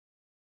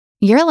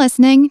You're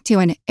listening to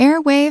an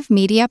Airwave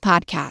Media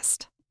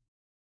Podcast.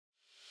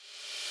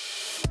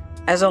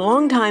 As a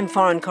longtime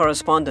foreign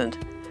correspondent,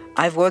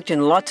 I've worked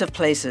in lots of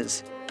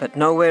places, but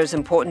nowhere as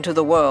important to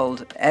the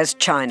world as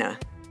China.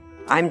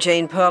 I'm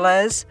Jane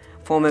Perlez,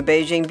 former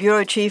Beijing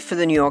bureau chief for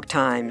the New York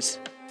Times.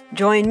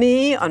 Join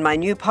me on my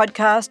new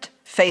podcast,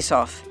 Face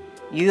Off,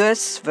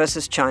 U.S.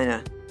 versus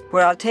China,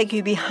 where I'll take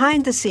you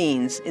behind the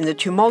scenes in the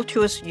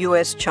tumultuous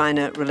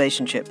U.S.-China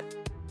relationship.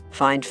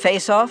 Find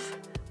Face Off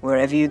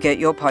wherever you get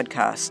your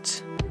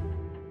podcasts.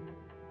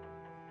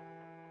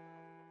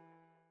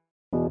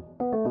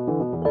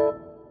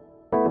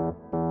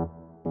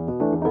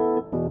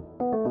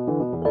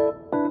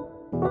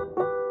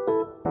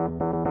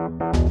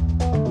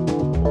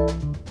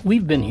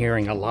 We've been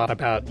hearing a lot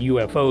about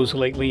UFOs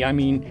lately. I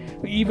mean,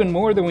 even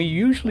more than we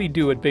usually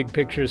do at Big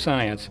Picture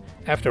Science.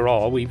 After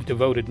all, we've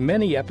devoted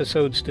many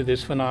episodes to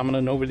this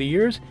phenomenon over the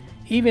years,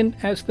 even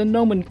as the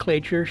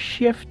nomenclature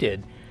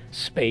shifted.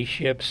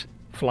 Spaceships,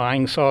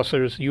 flying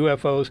saucers,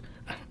 UFOs.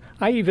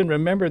 I even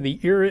remember the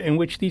era in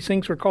which these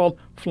things were called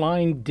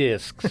flying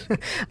discs.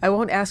 I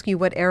won't ask you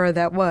what era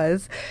that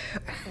was.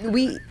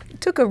 We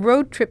took a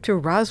road trip to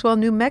Roswell,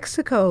 New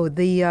Mexico,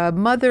 the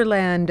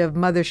motherland of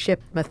mothership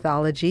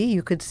mythology,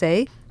 you could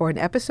say, or an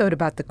episode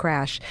about the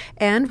crash.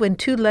 And when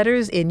two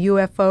letters in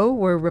UFO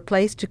were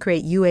replaced to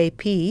create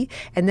UAP,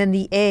 and then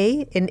the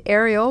A in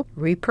aerial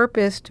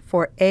repurposed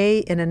for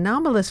A in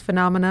anomalous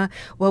phenomena,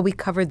 well, we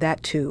covered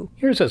that too.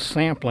 Here's a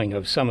sampling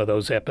of some of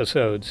those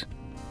episodes.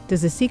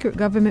 Does a secret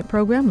government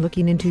program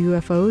looking into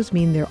UFOs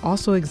mean there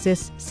also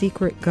exists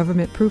secret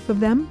government proof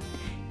of them?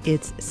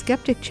 It's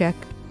Skeptic Check,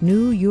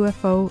 New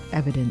UFO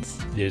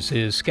Evidence. This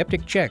is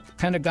Skeptic Check,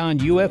 Pentagon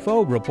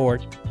UFO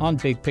Report on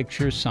Big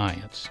Picture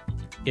Science.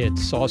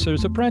 It's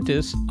Saucer's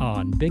Apprentice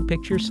on Big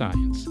Picture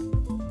Science.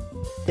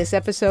 This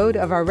episode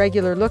of our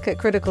regular look at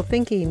critical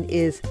thinking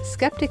is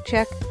Skeptic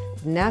Check,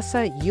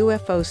 NASA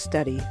UFO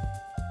Study.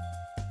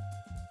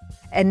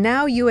 And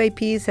now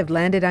UAPs have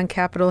landed on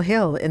Capitol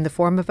Hill in the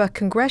form of a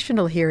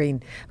congressional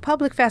hearing.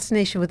 Public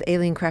fascination with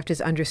alien craft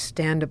is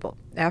understandable.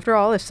 After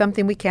all, if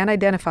something we can't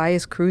identify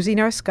is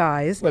cruising our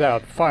skies...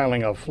 Without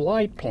filing a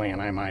flight plan,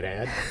 I might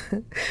add.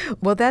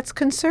 Well, that's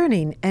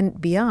concerning and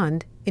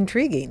beyond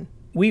intriguing.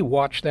 We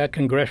watched that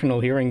congressional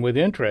hearing with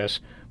interest,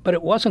 but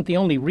it wasn't the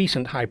only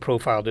recent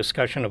high-profile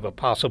discussion of a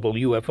possible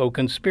UFO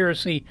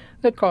conspiracy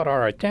that caught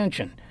our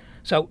attention.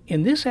 So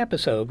in this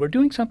episode, we're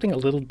doing something a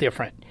little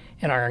different,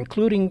 and are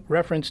including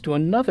reference to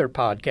another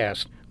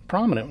podcast,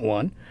 prominent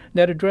one,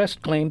 that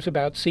addressed claims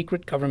about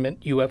secret government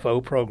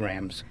UFO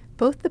programs.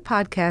 Both the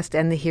podcast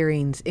and the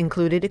hearings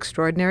included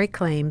extraordinary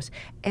claims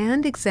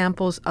and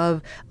examples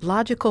of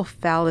logical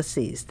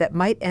fallacies that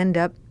might end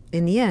up,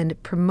 in the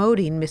end,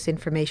 promoting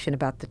misinformation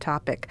about the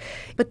topic.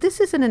 But this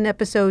isn't an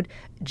episode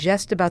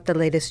just about the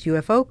latest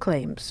UFO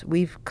claims.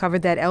 We've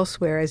covered that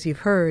elsewhere, as you've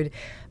heard,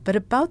 but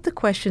about the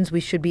questions we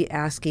should be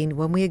asking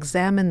when we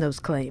examine those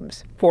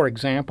claims. For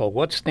example,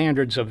 what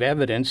standards of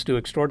evidence do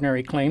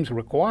extraordinary claims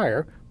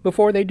require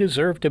before they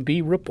deserve to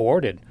be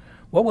reported?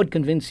 What would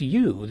convince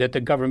you that the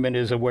government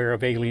is aware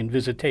of alien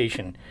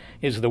visitation?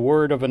 Is the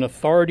word of an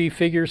authority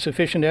figure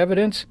sufficient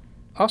evidence?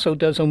 Also,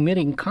 does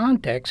omitting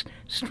context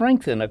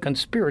strengthen a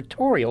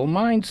conspiratorial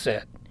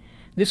mindset?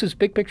 This is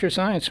Big Picture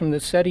Science from the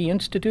SETI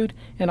Institute,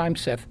 and I'm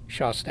Seth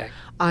Shostak.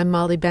 I'm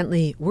Molly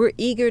Bentley. We're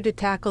eager to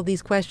tackle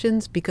these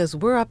questions because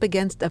we're up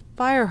against a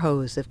fire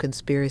hose of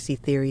conspiracy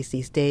theories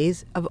these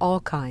days of all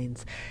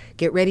kinds.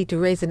 Get ready to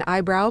raise an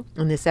eyebrow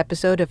on this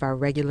episode of our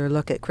regular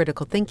look at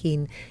critical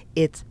thinking.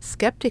 It's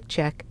Skeptic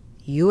Check,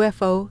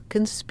 UFO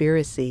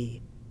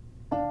Conspiracy.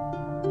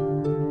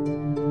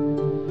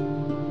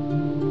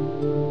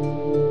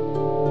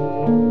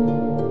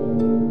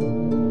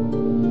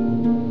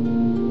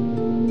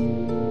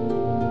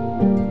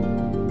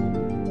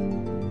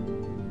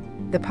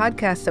 The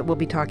podcast that we'll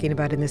be talking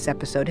about in this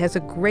episode has a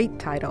great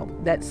title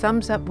that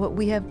sums up what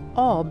we have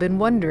all been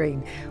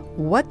wondering.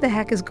 What the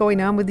heck is going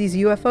on with these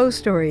UFO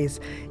stories?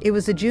 It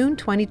was a June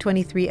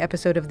 2023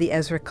 episode of The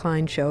Ezra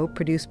Klein Show,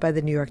 produced by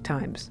the New York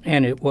Times.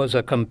 And it was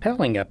a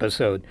compelling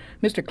episode.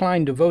 Mr.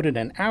 Klein devoted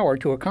an hour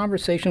to a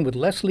conversation with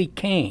Leslie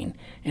Kean,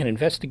 an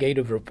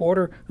investigative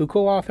reporter who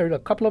co-authored a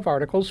couple of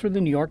articles for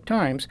the New York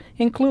Times,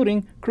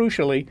 including,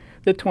 crucially,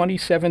 the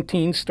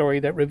 2017 story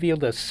that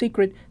revealed a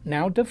secret,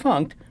 now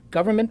defunct,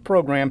 government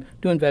program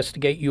to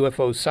investigate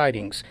UFO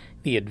sightings,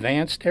 the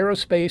Advanced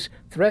Aerospace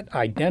Threat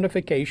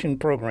Identification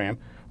Program,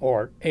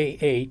 or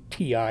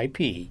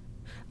AATIP.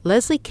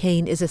 Leslie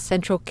Kean is a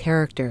central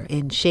character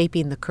in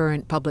shaping the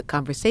current public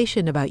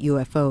conversation about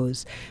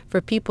UFOs.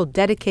 For people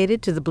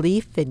dedicated to the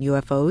belief in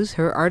UFOs,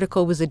 her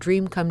article was a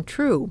dream come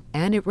true,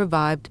 and it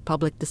revived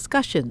public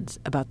discussions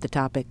about the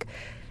topic.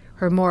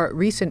 Her more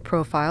recent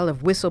profile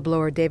of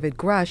whistleblower David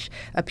Grush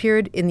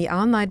appeared in the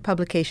online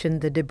publication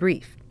The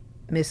Debrief.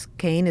 Ms.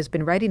 Kane has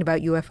been writing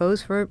about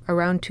UFOs for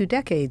around 2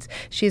 decades.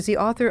 She is the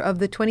author of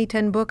the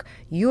 2010 book,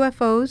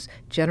 UFOs,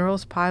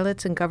 Generals,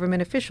 Pilots, and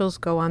Government Officials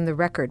Go on the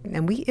Record,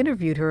 and we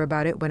interviewed her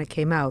about it when it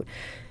came out.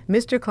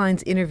 Mr.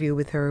 Klein's interview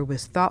with her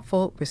was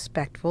thoughtful,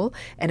 respectful,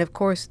 and of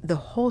course, the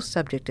whole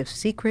subject of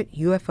secret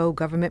UFO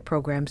government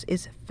programs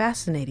is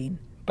fascinating.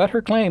 But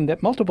her claim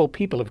that multiple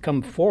people have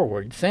come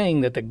forward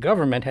saying that the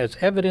government has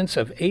evidence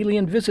of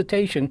alien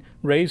visitation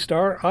raised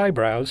our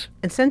eyebrows.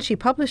 And since she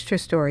published her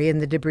story in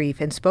the debrief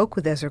and spoke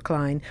with Ezra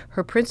Klein,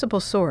 her principal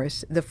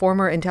source, the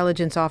former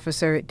intelligence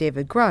officer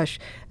David Grush,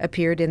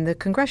 appeared in the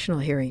congressional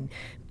hearing.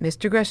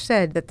 Mr. Grush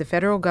said that the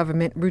federal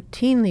government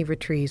routinely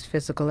retrieves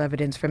physical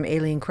evidence from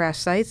alien crash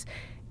sites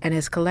and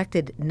has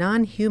collected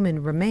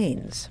non-human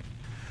remains.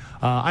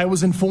 I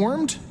was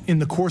informed in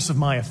the course of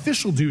my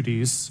official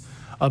duties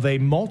of a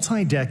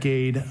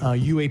multi-decade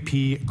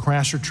UAP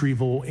crash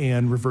retrieval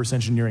and reverse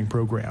engineering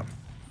program.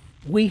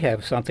 We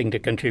have something to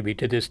contribute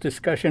to this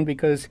discussion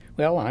because,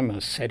 well, I'm a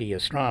SETI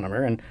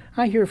astronomer, and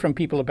I hear from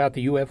people about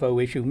the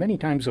UFO issue many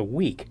times a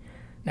week.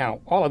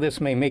 Now, all of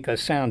this may make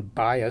us sound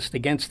biased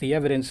against the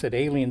evidence that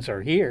aliens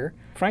are here.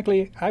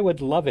 Frankly, I would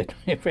love it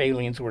if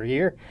aliens were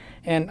here,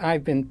 and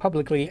I've been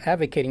publicly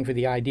advocating for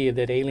the idea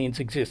that aliens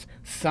exist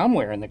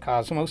somewhere in the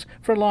cosmos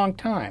for a long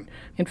time.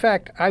 In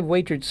fact, I've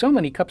wagered so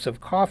many cups of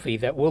coffee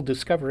that we'll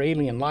discover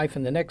alien life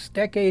in the next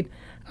decade,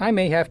 I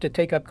may have to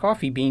take up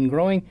coffee bean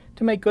growing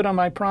to make good on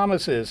my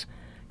promises.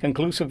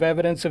 Conclusive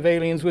evidence of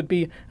aliens would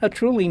be a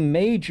truly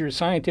major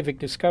scientific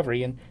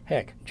discovery and,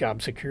 heck,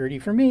 job security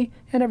for me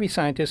and every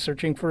scientist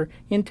searching for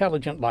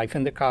intelligent life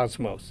in the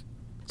cosmos.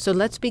 So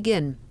let's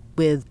begin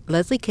with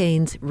Leslie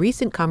Kane's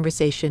recent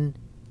conversation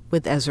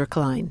with Ezra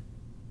Klein.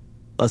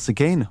 Leslie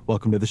Kane,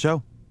 welcome to the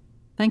show.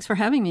 Thanks for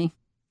having me.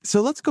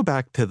 So let's go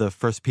back to the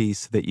first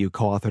piece that you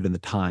co-authored in the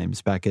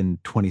Times back in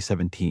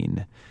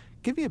 2017.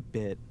 Give me a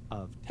bit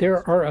of...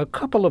 There are a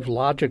couple of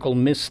logical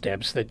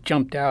missteps that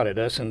jumped out at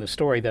us in the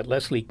story that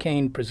Leslie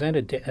Kane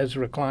presented to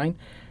Ezra Klein.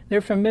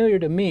 They're familiar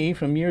to me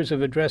from years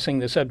of addressing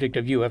the subject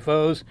of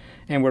UFOs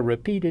and were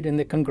repeated in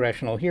the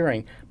congressional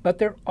hearing, but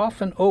they're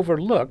often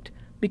overlooked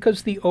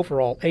because the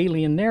overall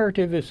alien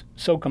narrative is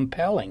so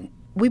compelling.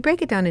 We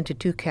break it down into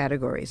 2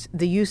 categories,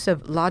 the use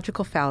of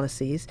logical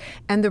fallacies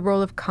and the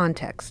role of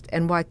context,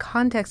 and why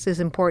context is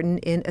important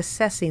in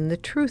assessing the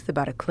truth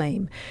about a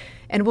claim.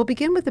 And we'll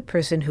begin with the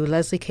person who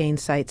Leslie Kane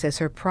cites as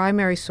her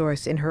primary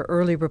source in her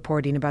early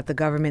reporting about the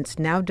government's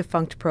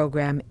now-defunct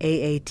program,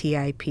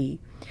 AATIP.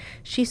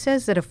 She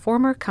says that a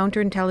former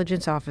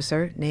counterintelligence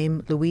officer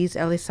named Luis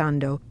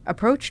Elizondo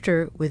approached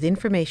her with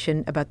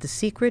information about the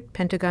secret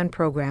Pentagon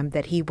program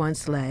that he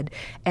once led,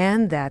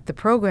 and that the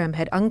program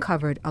had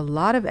uncovered a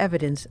lot of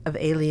evidence of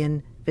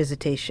alien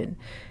visitation.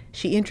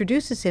 She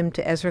introduces him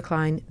to Ezra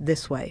Klein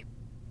this way.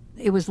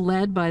 It was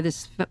led by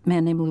this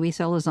man named Luis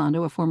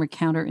Elizondo, a former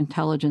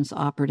counterintelligence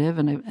operative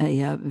and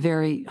a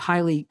very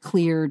highly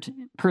cleared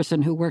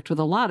person who worked with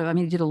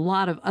he did a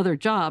lot of other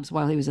jobs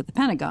while he was at the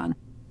Pentagon.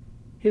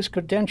 His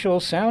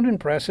credentials sound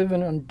impressive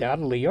and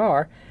undoubtedly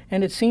are,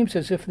 and it seems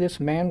as if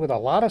this man with a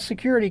lot of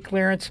security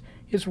clearance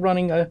is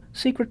running a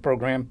secret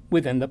program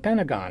within the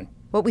Pentagon.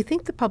 What we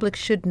think the public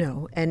should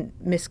know, and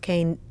Ms.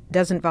 Kane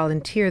doesn't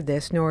volunteer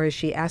this, nor is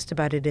she asked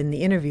about it in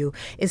the interview,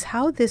 is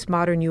how this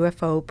modern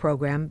UFO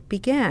program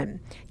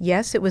began.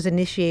 Yes, it was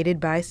initiated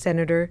by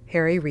Senator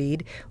Harry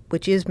Reid,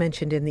 which is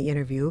mentioned in the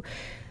interview.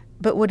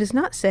 But what is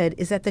not said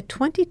is that the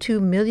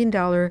 $22 million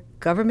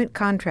government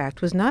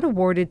contract was not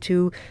awarded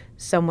to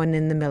someone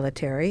in the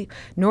military,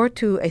 nor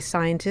to a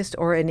scientist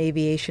or an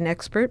aviation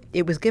expert.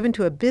 It was given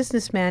to a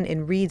businessman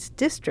in Reid's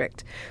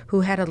district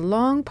who had a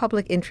long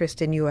public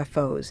interest in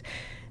UFOs.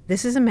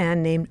 This is a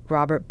man named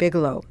Robert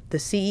Bigelow, the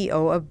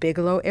CEO of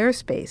Bigelow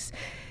Aerospace.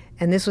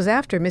 And this was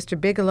after Mr.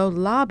 Bigelow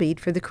lobbied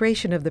for the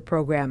creation of the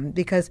program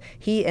because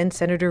he and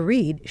Senator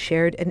Reid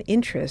shared an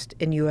interest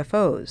in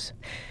UFOs.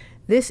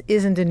 This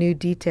isn't a new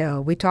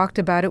detail. We talked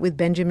about it with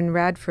Benjamin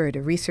Radford,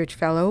 a research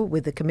fellow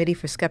with the Committee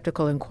for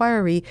Skeptical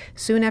Inquiry,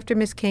 soon after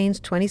Ms. Kane's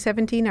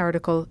 2017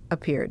 article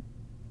appeared.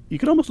 You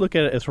could almost look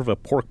at it as sort of a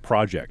pork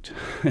project.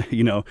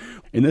 In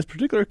this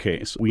particular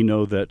case, we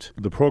know that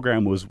the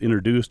program was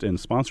introduced and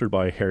sponsored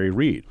by Harry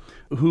Reid,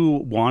 who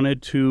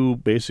wanted to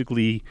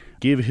basically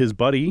give his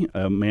buddy,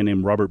 a man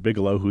named Robert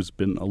Bigelow, who's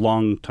been a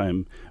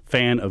long-time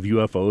fan of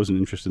UFOs and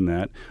interested in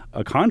that,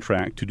 a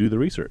contract to do the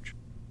research.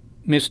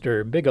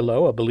 Mr.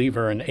 Bigelow, a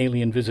believer in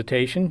alien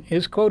visitation,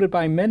 is quoted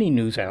by many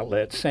news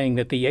outlets saying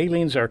that the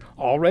aliens are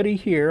already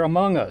here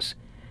among us.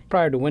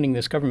 Prior to winning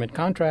this government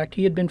contract,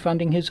 he had been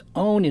funding his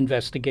own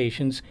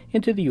investigations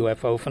into the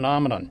UFO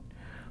phenomenon.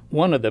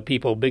 One of the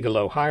people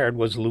Bigelow hired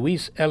was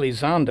Luis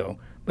Elizondo,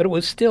 but it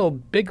was still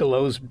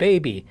Bigelow's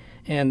baby,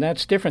 and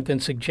that's different than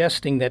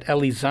suggesting that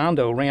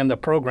Elizondo ran the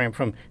program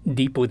from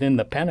deep within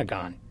the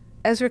Pentagon.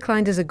 Ezra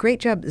Klein does a great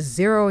job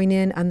zeroing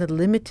in on the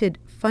limited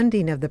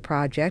funding of the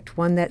project,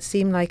 one that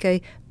seemed like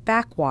a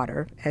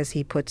backwater, as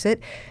he puts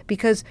it,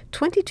 because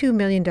 $22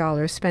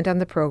 million spent on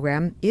the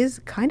program is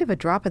kind of a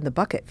drop in the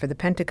bucket for the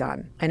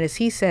Pentagon. And as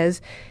he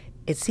says,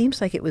 It seems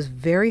like it was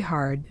very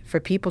hard for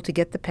people to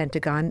get the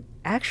Pentagon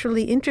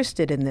actually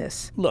interested in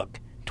this. Look,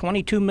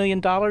 $22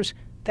 million,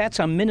 that's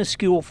a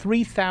minuscule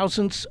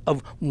 0.03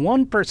 of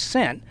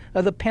 1%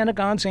 of the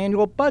Pentagon's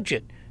annual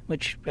budget,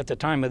 which at the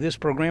time of this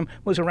program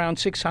was around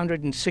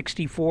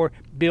 $664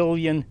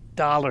 billion.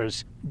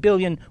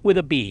 Billion with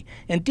a B.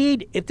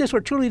 Indeed, if this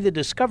were truly the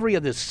discovery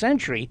of the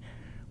century,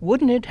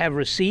 wouldn't it have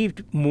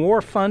received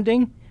more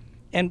funding?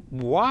 And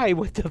why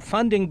would the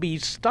funding be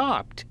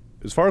stopped?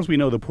 As far as we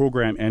know, the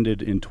program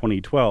ended in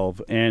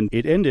 2012, and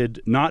it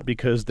ended not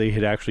because they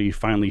had actually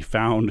finally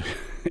found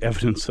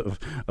evidence of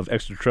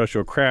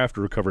extraterrestrial craft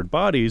or recovered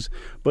bodies,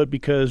 but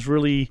because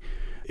really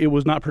it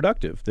was not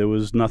productive. There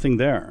was nothing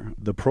there.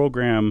 The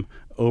program,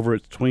 over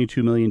its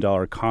 $22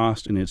 million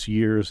cost in its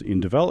years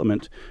in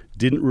development,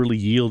 didn't really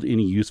yield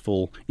any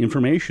useful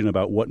information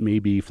about what may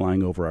be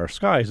flying over our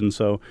skies, and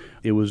so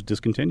it was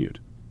discontinued.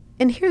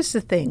 And here's the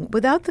thing,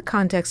 without the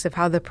context of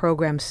how the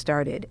program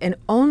started, and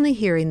only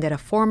hearing that a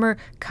former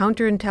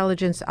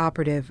counterintelligence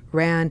operative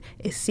ran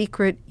a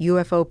secret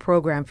UFO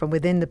program from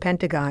within the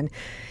Pentagon,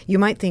 you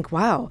might think,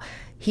 wow,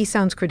 he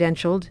sounds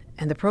credentialed,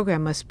 and the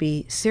program must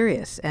be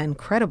serious and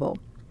credible.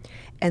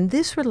 And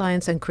this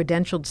reliance on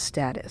credentialed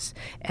status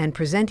and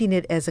presenting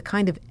it as a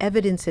kind of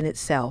evidence in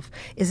itself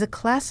is a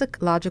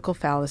classic logical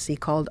fallacy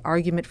called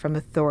argument from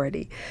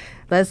authority.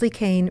 Leslie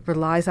Kean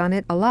relies on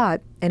it a lot,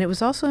 and it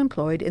was also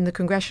employed in the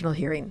congressional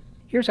hearing.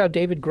 Here's how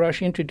David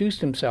Grush introduced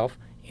himself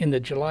in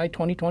the July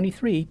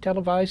 2023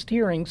 televised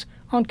hearings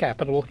on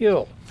Capitol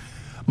Hill.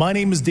 My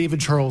name is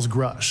David Charles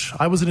Grush.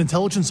 I was an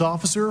intelligence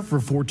officer for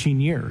 14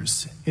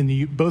 years,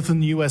 both in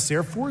the U.S.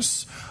 Air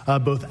Force,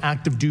 both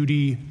active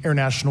duty, Air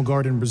National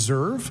Guard, and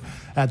Reserve,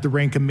 at the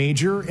rank of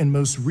major, and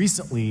most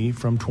recently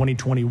from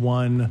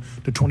 2021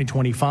 to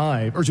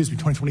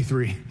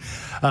 2023,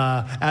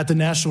 at the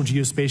National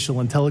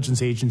Geospatial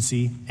Intelligence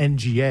Agency,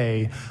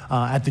 NGA,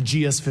 at the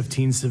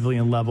GS-15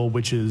 civilian level,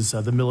 which is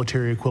the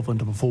military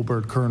equivalent of a full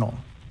bird colonel.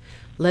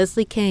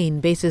 Leslie Kean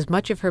bases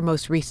much of her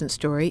most recent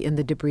story in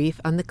the debrief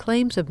on the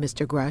claims of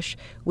Mr. Grush,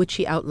 which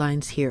she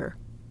outlines here.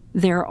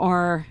 There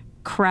are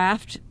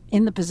craft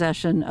in the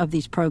possession of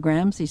these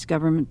programs, these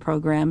government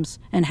programs,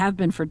 and have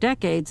been for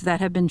decades, that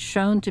have been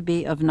shown to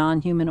be of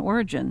non-human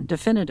origin,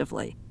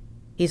 definitively.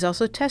 He's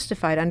also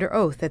testified under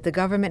oath that the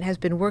government has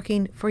been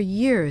working for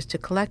years to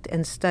collect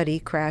and study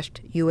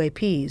crashed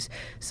UAPs,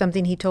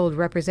 something he told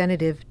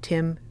Representative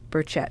Tim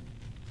Burchett.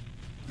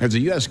 Has the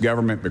U.S.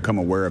 government become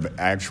aware of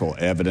actual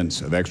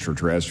evidence of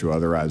extraterrestrial,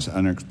 otherwise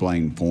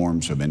unexplained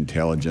forms of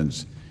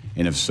intelligence?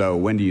 And if so,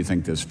 when do you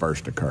think this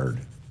first occurred?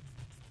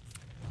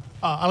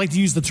 I like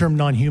to use the term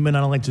non-human. I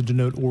don't like to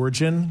denote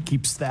origin.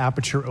 Keeps the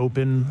aperture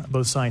open,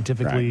 both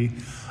scientifically.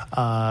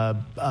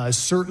 Right.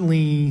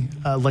 Certainly,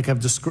 like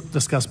I've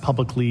discussed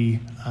publicly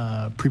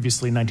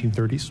previously,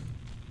 1930s.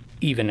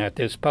 Even at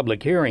this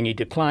public hearing, he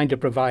declined to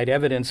provide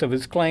evidence of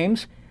his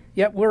claims.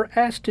 Yet we're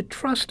asked to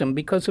trust him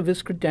because of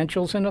his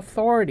credentials and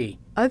authority.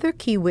 Other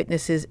key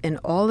witnesses in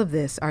all of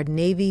this are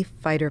Navy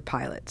fighter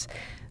pilots.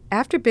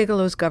 After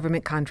Bigelow's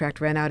government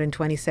contract ran out in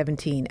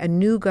 2017, a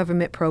new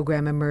government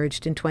program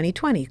emerged in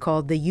 2020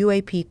 called the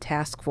UAP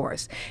Task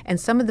Force. And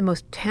some of the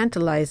most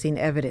tantalizing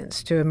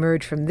evidence to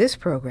emerge from this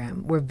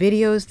program were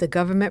videos the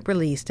government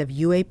released of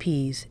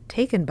UAPs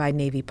taken by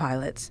Navy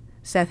pilots.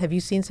 Seth, have you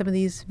seen some of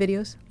these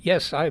videos?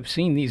 Yes, I've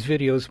seen these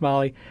videos,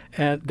 Molly.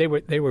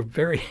 They were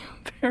very,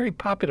 very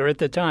popular at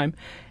the time.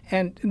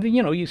 And,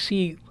 you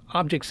see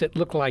objects that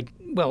look like,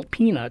 well,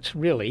 peanuts,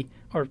 really,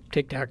 or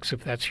Tic Tacs,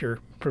 if that's your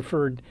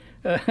preferred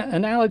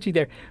analogy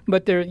there.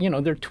 But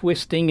they're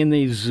twisting and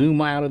they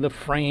zoom out of the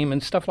frame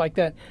and stuff like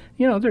that.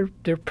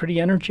 They're pretty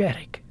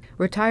energetic.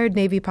 Retired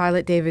Navy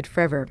pilot David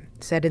Frever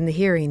said in the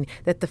hearing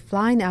that the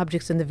flying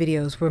objects in the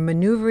videos were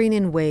maneuvering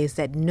in ways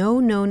that no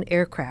known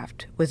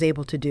aircraft was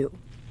able to do.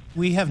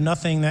 We have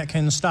nothing that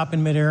can stop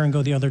in midair and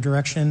go the other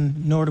direction,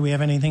 nor do we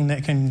have anything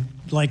that can,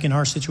 like in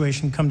our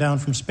situation, come down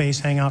from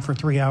space, hang out for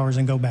 3 hours,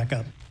 and go back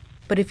up.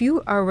 But if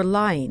you are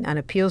relying on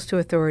appeals to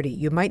authority,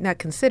 you might not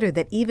consider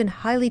that even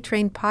highly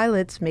trained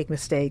pilots make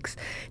mistakes.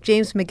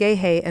 James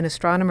McGahey, an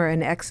astronomer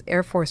and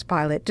ex-Air Force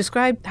pilot,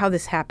 described how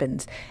this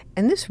happens,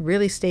 and this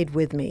really stayed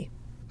with me.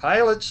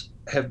 Pilots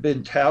have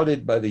been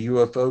touted by the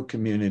UFO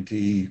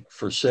community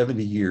for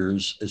 70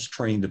 years as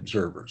trained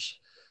observers.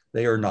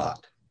 They are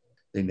not.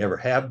 They never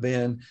have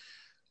been.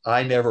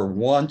 I never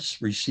once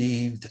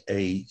received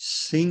a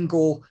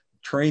single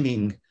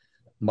training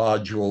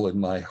module in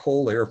my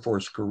whole Air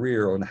Force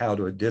career on how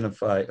to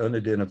identify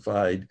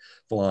unidentified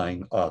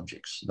flying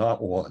objects,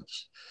 not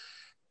once.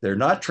 They're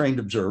not trained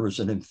observers,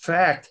 and in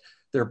fact,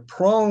 they're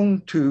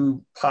prone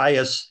to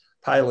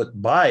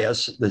pilot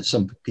bias, that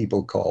some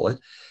people call it,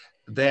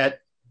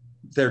 that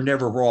they're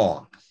never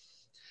wrong.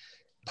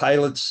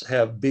 Pilots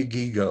have big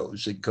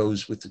egos. It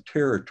goes with the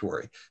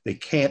territory. They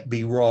can't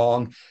be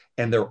wrong,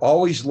 and they're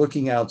always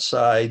looking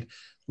outside,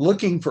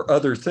 looking for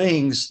other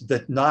things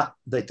that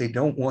they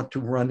don't want to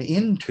run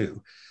into.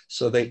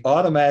 So they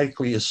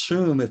automatically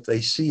assume if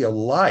they see a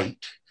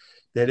light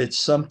that it's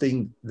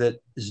something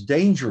that is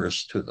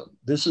dangerous to them.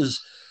 This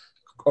is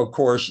of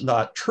course,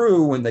 not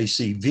true when they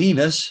see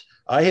Venus.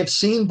 I have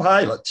seen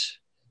pilots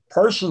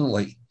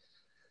personally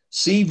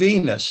see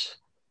Venus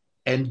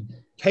and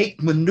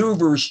take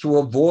maneuvers to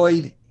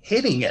avoid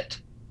hitting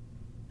it.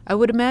 I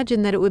would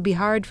imagine that it would be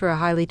hard for a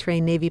highly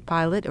trained Navy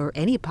pilot or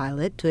any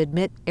pilot to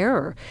admit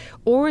error,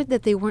 or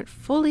that they weren't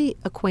fully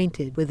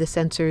acquainted with the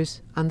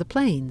sensors on the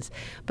planes.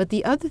 But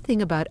the other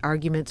thing about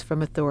arguments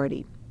from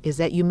authority is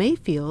that you may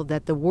feel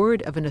that the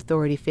word of an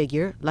authority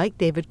figure, like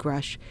David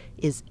Grush,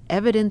 is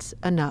evidence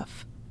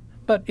enough.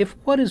 But if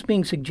what is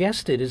being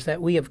suggested is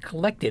that we have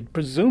collected,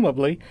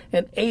 presumably,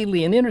 an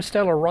alien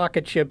interstellar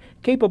rocket ship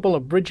capable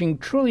of bridging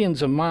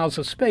trillions of miles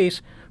of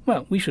space,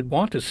 well, we should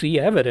want to see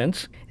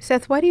evidence.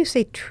 Seth, why do you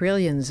say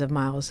trillions of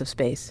miles of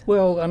space?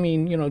 Well, I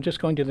mean, just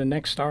going to the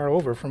next star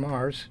over from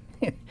ours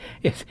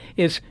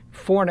is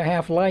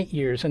 4.5 light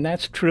years, and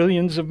that's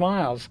trillions of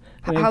miles.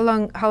 I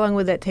mean, how long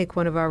would that take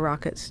one of our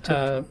rockets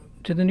to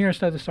the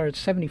nearest other star? It's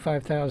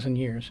 75,000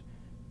 years.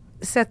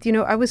 Seth,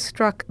 I was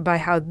struck by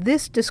how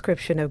this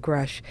description of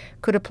Grush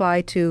could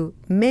apply to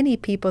many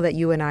people that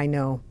you and I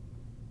know.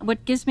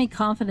 What gives me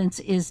confidence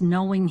is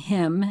knowing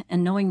him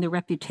and knowing the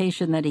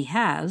reputation that he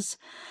has,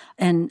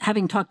 and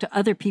having talked to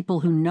other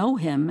people who know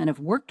him and have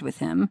worked with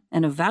him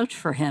and have vouched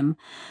for him.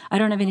 I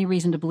don't have any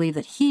reason to believe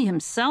that he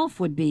himself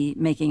would be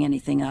making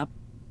anything up.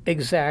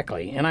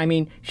 Exactly. And I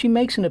mean, she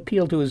makes an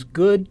appeal to his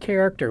good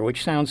character,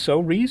 which sounds so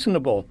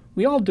reasonable.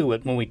 We all do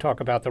it when we talk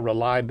about the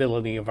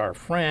reliability of our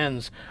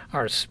friends,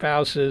 our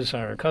spouses,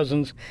 our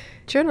cousins.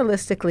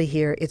 Journalistically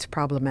here, it's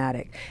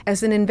problematic.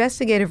 As an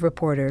investigative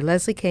reporter,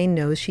 Leslie Kean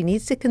knows she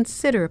needs to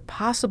consider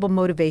possible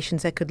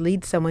motivations that could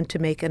lead someone to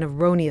make an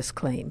erroneous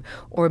claim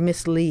or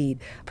mislead,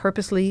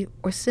 purposely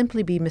or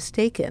simply be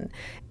mistaken.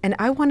 And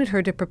I wanted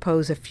her to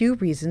propose a few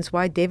reasons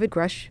why David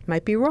Grush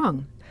might be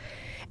wrong.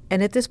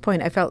 And at this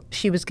point, I felt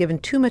she was given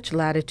too much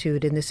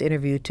latitude in this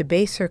interview to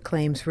base her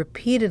claims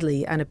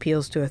repeatedly on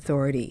appeals to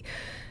authority.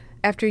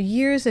 After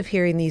years of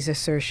hearing these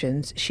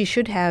assertions, she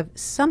should have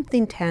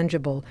something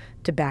tangible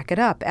to back it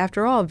up.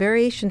 After all,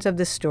 variations of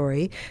this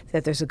story,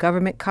 that there's a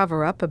government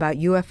cover-up about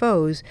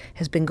UFOs,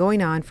 has been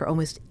going on for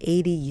almost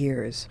 80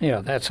 years.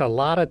 Yeah, that's a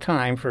lot of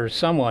time for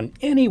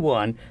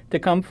anyone, to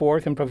come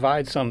forth and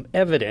provide some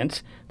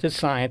evidence to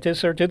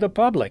scientists or to the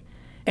public.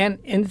 And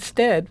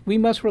instead, we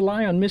must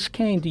rely on Miss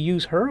Kean to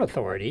use her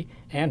authority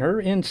and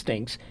her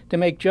instincts to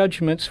make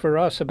judgments for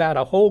us about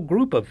a whole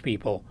group of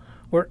people.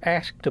 We're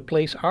asked to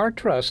place our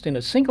trust in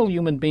a single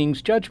human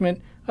being's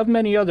judgment of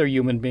many other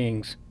human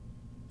beings.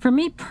 For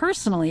me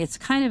personally, it's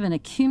kind of an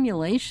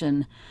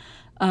accumulation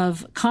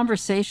of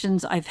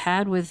conversations I've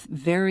had with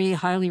very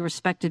highly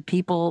respected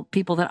people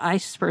that I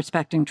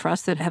respect and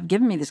trust, that have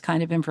given me this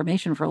kind of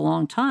information for a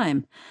long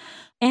time.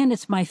 And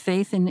it's my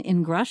faith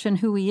in Grush and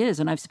who he is.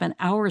 And I've spent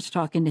hours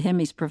talking to him.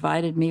 He's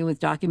provided me with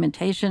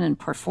documentation and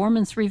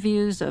performance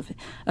reviews of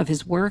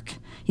his work.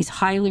 He's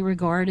highly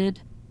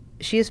regarded.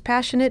 She is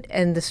passionate,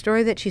 and the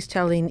story that she's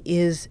telling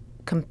is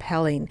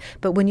compelling.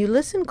 But when you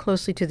listen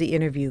closely to the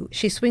interview,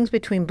 she swings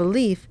between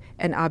belief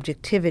and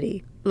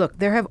objectivity. Look,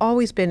 there have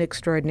always been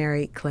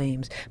extraordinary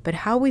claims, but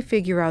how we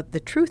figure out the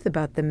truth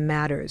about them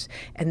matters.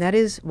 And that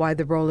is why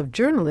the role of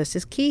journalists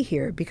is key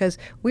here, because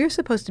we're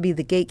supposed to be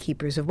the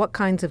gatekeepers of what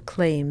kinds of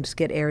claims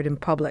get aired in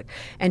public.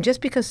 And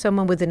just because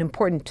someone with an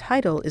important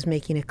title is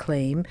making a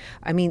claim,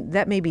 I mean,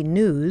 that may be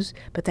news,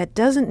 but that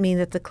doesn't mean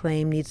that the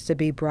claim needs to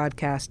be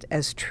broadcast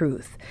as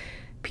truth.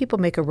 People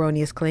make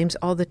erroneous claims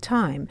all the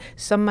time.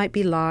 Some might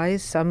be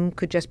lies, some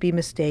could just be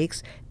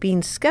mistakes.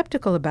 Being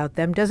skeptical about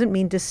them doesn't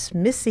mean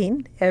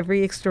dismissing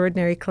every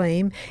extraordinary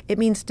claim. It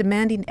means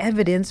demanding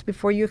evidence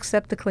before you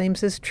accept the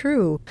claims as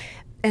true.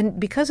 And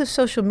because of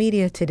social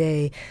media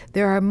today,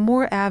 there are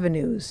more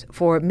avenues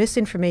for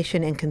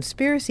misinformation and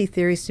conspiracy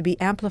theories to be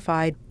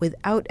amplified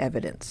without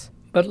evidence.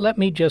 But let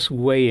me just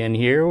weigh in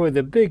here with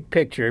the big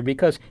picture,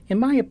 because, in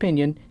my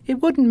opinion,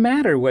 it wouldn't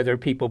matter whether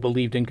people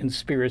believed in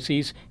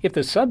conspiracies if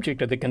the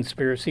subject of the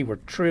conspiracy were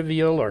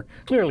trivial or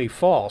clearly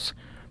false.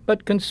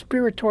 But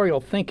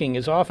conspiratorial thinking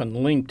is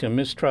often linked to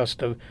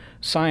mistrust of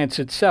science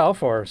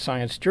itself or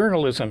science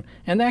journalism,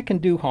 and that can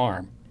do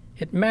harm.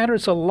 It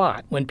matters a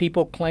lot when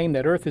people claim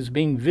that Earth is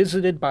being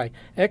visited by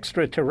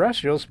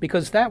extraterrestrials,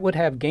 because that would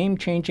have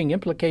game-changing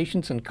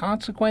implications and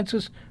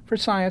consequences for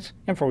science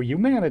and for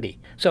humanity.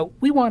 So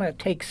we want to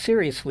take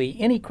seriously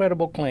any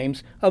credible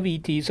claims of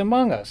ETs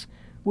among us.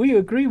 We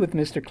agree with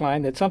Mr.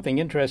 Klein that something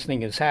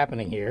interesting is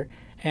happening here,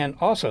 and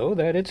also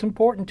that it's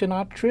important to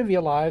not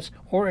trivialize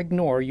or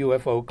ignore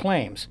UFO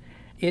claims.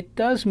 It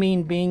does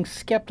mean being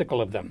skeptical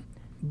of them.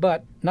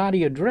 But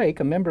Nadia Drake,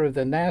 a member of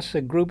the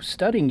NASA group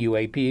studying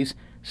UAPs,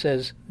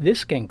 says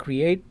this can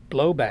create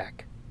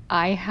blowback.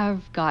 I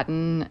have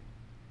gotten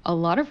a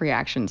lot of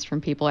reactions from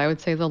people. I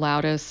would say the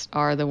loudest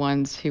are the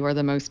ones who are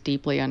the most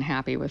deeply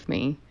unhappy with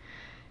me.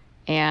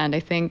 And I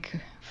think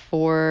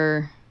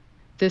for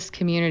this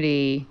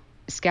community,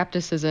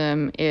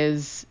 skepticism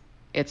it's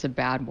a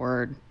bad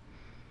word.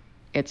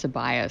 It's a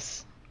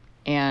bias.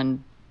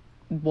 And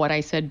what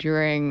I said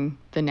during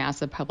the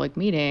NASA public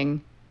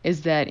meeting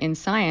is that in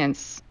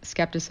science,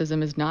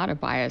 skepticism is not a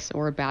bias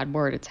or a bad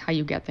word. It's how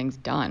you get things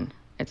done.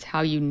 It's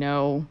how you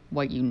know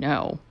what you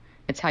know.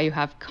 It's how you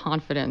have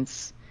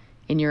confidence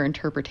in your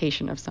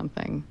interpretation of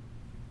something.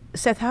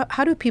 Seth,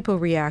 how do people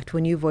react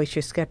when you voice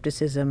your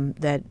skepticism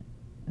that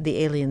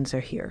the aliens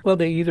are here? Well,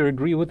 they either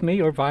agree with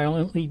me or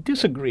violently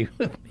disagree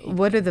with me.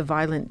 What are the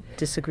violent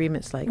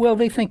disagreements like? Well,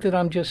 they think that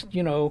I'm just,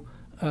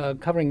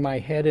 covering my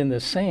head in the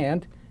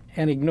sand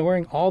and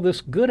ignoring all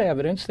this good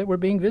evidence that we're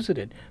being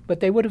visited.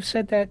 But they would have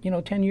said that,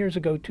 10 years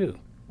ago, too.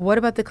 What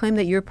about the claim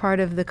that you're part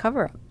of the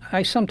cover-up?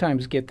 I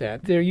sometimes get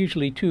that. They're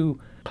usually too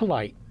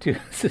polite to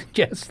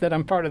suggest that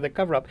I'm part of the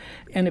cover-up.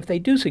 And if they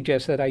do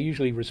suggest that, I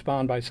usually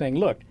respond by saying,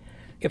 look,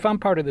 if I'm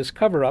part of this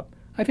cover-up,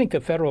 I think the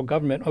federal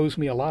government owes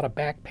me a lot of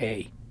back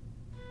pay.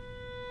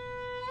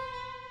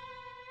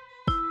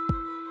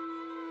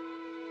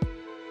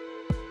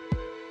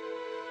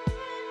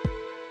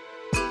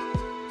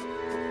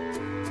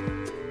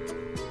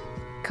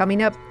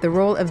 Coming up, the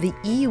role of the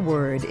E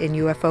word in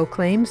UFO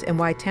claims and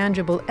why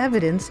tangible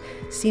evidence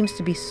seems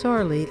to be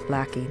sorely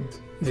lacking.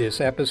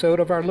 This episode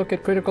of our Look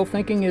at Critical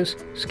Thinking is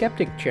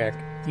Skeptic Check,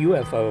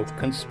 UFO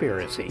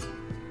Conspiracy.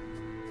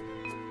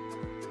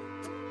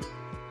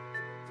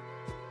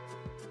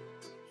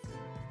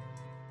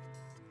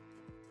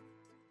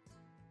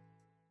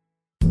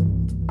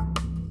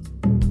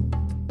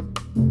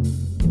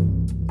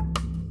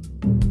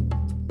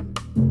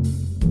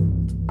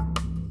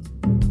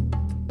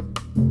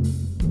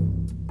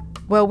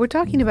 Well, we're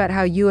talking about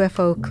how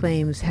UFO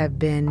claims have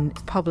been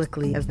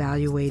publicly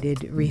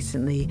evaluated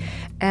recently.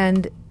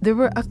 And there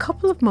were a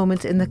couple of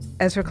moments in the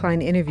Ezra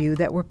Klein interview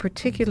that were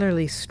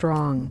particularly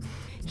strong.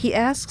 He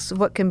asks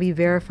what can be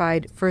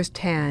verified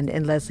firsthand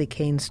in Leslie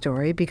Kean's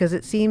story because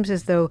it seems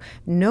as though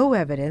no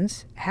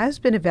evidence has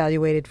been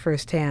evaluated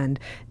firsthand,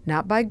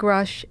 not by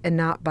Grush and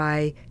not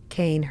by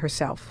Kean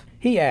herself.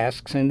 He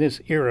asks, in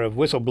this era of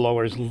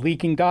whistleblowers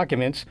leaking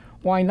documents,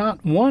 why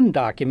not one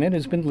document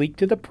has been leaked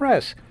to the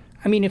press.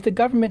 I mean, if the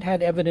government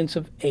had evidence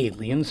of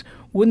aliens,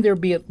 wouldn't there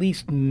be at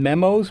least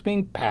memos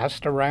being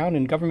passed around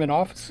in government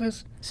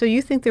offices? So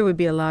you think there would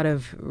be a lot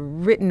of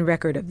written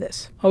record of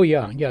this? Oh,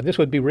 yeah, this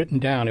would be written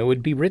down. It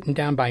would be written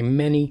down by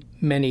many,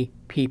 many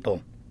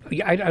people.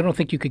 I don't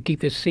think you could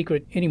keep this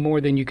secret any more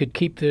than you could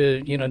keep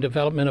the,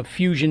 development of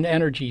fusion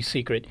energy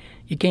secret.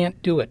 You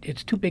can't do it.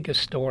 It's too big a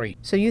story.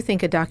 So you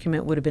think a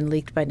document would have been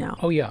leaked by now?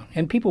 Oh, yeah.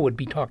 And people would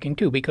be talking,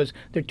 too, because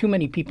there are too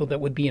many people that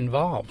would be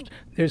involved.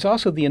 There's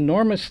also the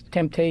enormous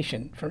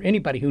temptation for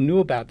anybody who knew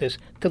about this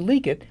to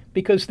leak it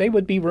because they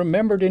would be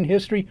remembered in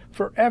history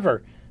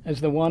forever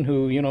as the one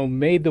who,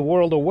 made the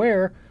world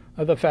aware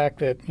of the fact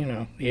that,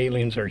 the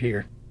aliens are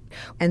here.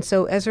 And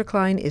so Ezra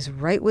Klein is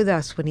right with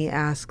us when he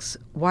asks,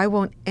 why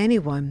won't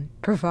anyone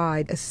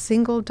provide a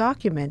single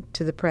document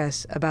to the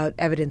press about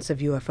evidence of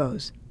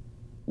UFOs?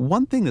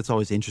 One thing that's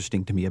always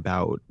interesting to me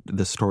about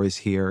the stories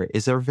here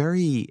is they're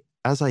very,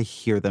 as I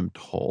hear them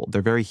told,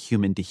 they're very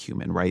human to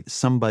human, right?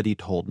 Somebody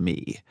told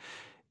me.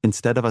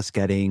 Instead of us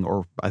getting,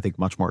 or I think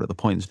much more to the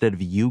point, instead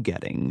of you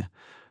getting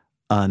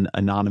an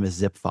anonymous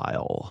zip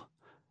file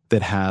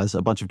that has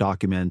a bunch of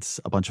documents,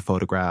 a bunch of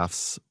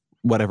photographs,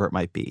 whatever it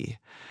might be.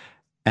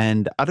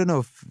 And I don't know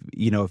if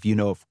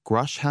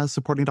Grush has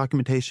supporting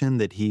documentation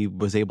that he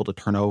was able to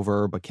turn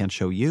over but can't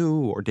show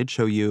you or did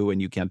show you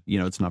and you can't,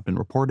 it's not been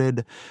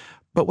reported.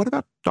 But what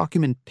about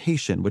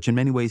documentation, which in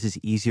many ways is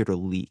easier to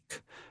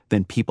leak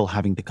than people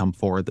having to come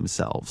forward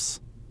themselves?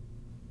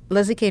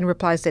 Leslie Kean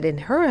replies that in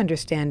her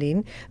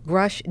understanding,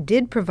 Grush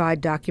did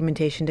provide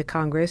documentation to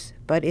Congress,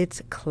 but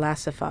it's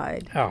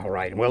classified. All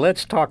right. Well,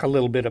 let's talk a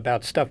little bit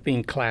about stuff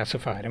being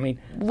classified.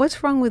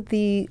 What's wrong with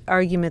the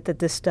argument that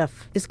this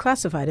stuff is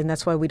classified and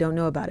that's why we don't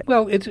know about it?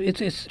 Well,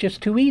 it's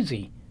just too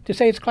easy to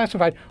say it's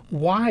classified.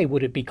 Why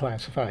would it be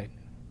classified?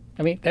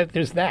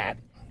 There's that.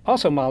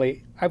 Also,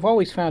 Molly, I've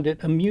always found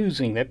it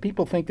amusing that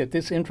people think that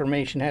this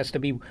information has to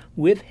be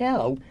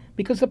withheld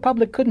because the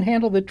public couldn't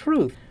handle the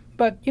truth.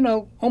 But,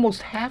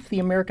 almost half the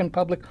American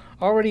public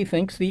already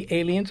thinks the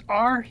aliens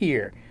are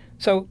here.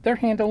 So they're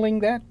handling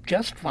that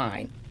just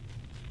fine.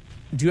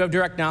 Do you have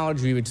direct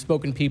knowledge, or you've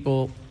spoken to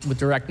people with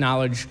direct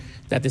knowledge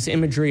that this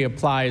imagery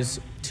applies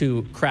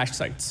to crash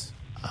sites?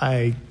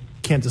 I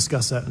can't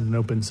discuss that in an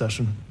open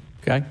session.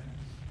 Okay.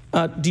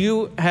 Do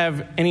you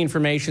have any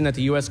information that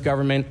the U.S.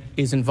 government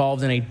is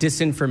involved in a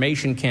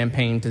disinformation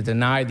campaign to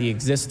deny the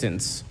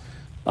existence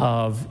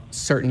of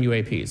certain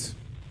UAPs?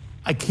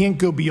 I can't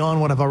go beyond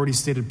what I've already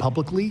stated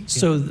publicly.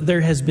 So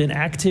there has been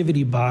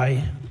activity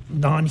by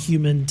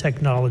non-human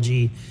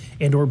technology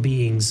and or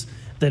beings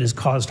that has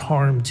caused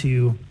harm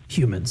to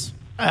humans.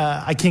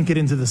 I can't get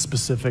into the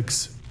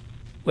specifics.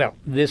 Well,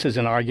 this is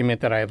an argument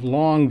that I have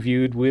long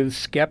viewed with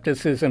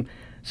skepticism.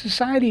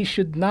 Society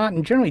should not,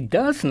 and generally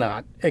does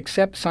not,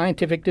 accept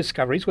scientific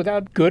discoveries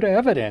without good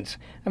evidence.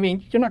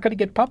 You're not going to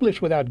get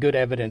published without good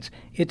evidence.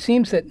 It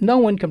seems that no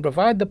one can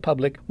provide the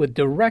public with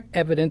direct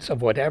evidence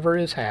of whatever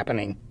is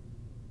happening.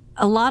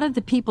 A lot of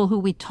the people who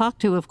we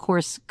talked to, of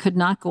course, could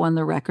not go on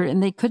the record,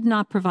 and they could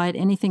not provide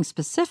anything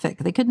specific.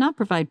 They could not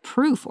provide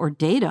proof or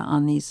data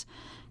on these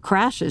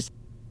crashes.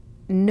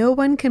 No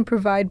one can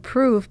provide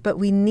proof, but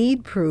we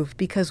need proof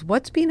because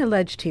what's being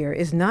alleged here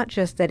is not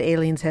just that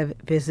aliens have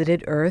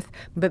visited Earth,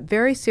 but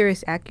very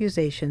serious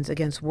accusations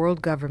against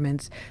world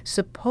governments,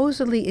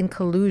 supposedly in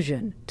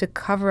collusion to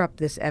cover up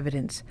this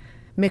evidence.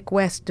 Mick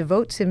West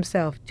devotes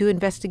himself to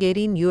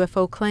investigating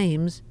UFO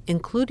claims,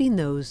 including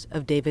those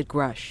of David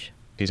Grush.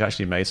 He's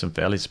actually made some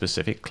fairly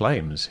specific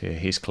claims.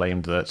 He's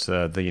claimed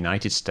that the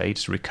United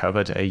States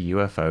recovered a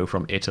UFO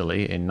from Italy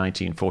in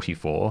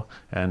 1944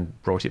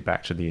 and brought it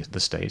back to the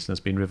States and has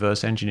been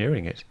reverse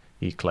engineering it.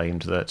 He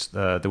claimed that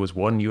there was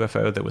one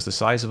UFO that was the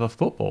size of a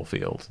football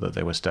field that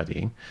they were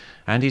studying,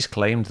 and he's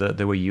claimed that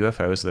there were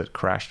UFOs that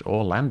crashed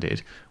or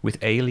landed with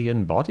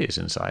alien bodies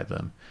inside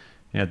them.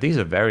 These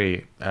are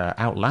very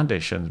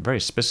outlandish and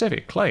very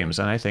specific claims,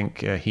 and I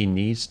think he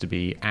needs to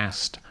be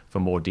asked for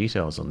more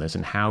details on this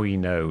and how he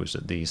knows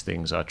that these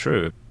things are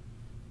true.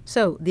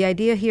 So the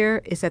idea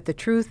here is that the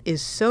truth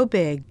is so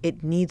big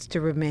it needs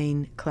to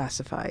remain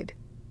classified.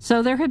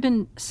 So there have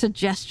been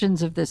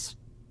suggestions of this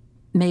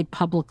made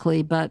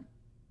publicly, but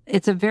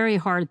it's a very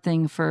hard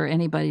thing for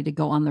anybody to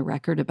go on the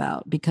record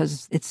about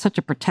because it's such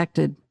a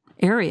protected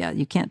area.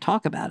 You can't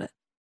talk about it.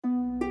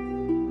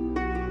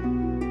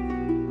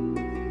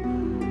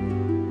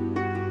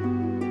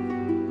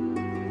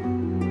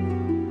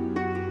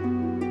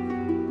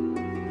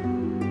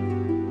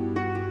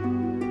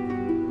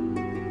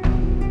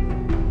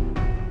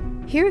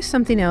 Here's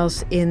something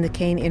else in the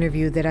Kane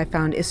interview that I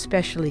found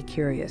especially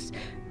curious.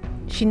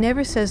 She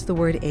never says the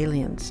word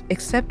aliens,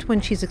 except when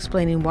she's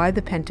explaining why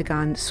the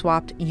Pentagon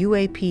swapped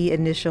UAP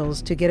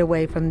initials to get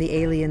away from the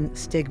alien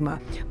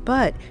stigma.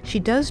 But she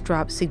does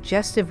drop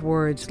suggestive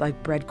words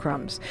like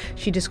breadcrumbs.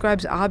 She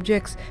describes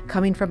objects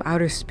coming from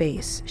outer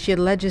space. She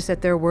alleges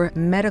that there were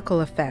medical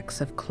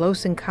effects of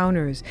close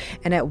encounters.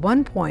 And at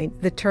one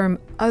point, the term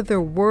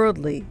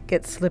otherworldly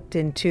gets slipped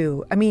in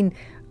too. I mean,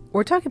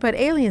 we're talking about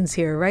aliens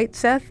here, right,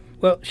 Seth?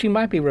 Well, she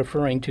might be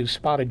referring to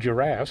spotted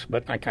giraffes,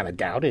 but I kind of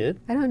doubt it.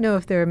 I don't know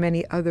if there are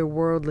many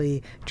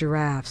otherworldly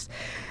giraffes.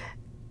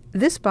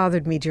 This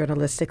bothered me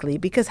journalistically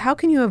because how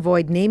can you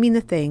avoid naming the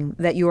thing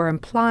that you are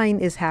implying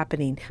is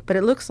happening? But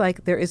it looks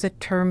like there is a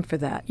term for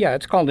that. Yeah,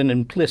 it's called an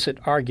implicit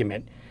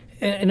argument.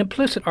 An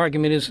implicit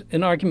argument is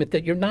an argument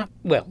that you're not,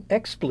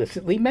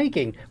 explicitly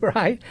making,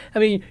 right? I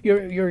mean,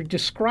 you're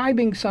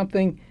describing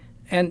something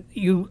and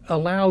you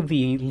allow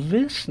the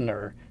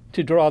listener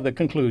to draw the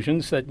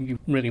conclusions that you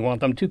really want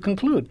them to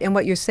conclude. And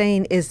what you're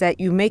saying is that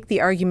you make the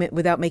argument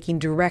without making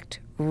direct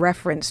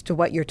reference to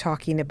what you're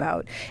talking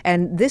about.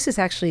 And this is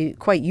actually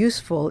quite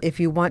useful if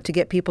you want to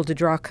get people to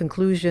draw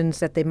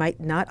conclusions that they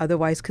might not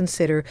otherwise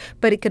consider,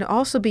 but it can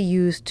also be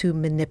used to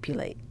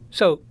manipulate.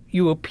 So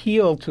you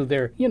appeal to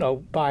their,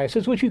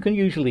 biases, which you can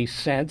usually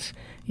sense.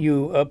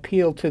 You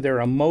appeal to their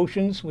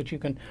emotions, which you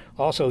can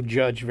also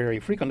judge very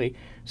frequently.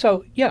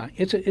 So, yeah,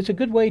 it's a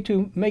good way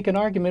to make an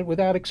argument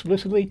without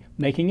explicitly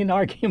making an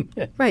argument.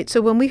 Right. So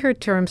when we heard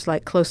terms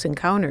like close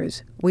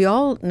encounters, we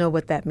all know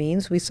what that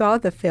means. We saw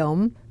the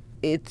film.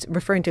 It's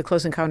referring to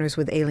close encounters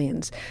with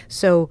aliens.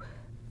 So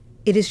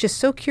it is just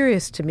so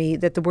curious to me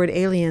that the word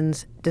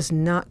aliens does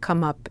not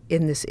come up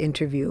in this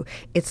interview.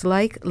 It's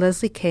like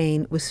Leslie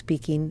Kane was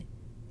speaking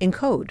in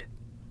code.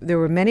 There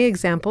were many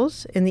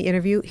examples in the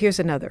interview. Here's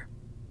another.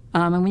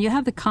 And when you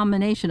have the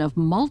combination of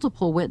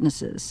multiple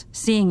witnesses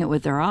seeing it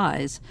with their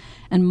eyes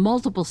and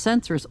multiple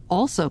sensors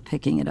also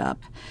picking it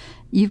up,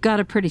 you've got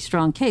a pretty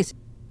strong case.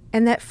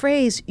 And that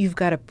phrase, "you've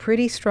got a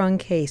pretty strong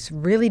case,"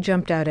 really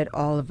jumped out at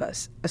all of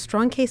us. A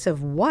strong case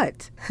of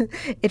what?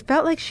 It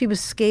felt like she was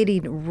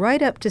skating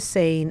right up to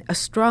saying a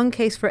strong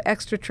case for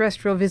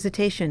extraterrestrial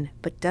visitation,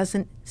 but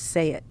doesn't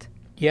say it.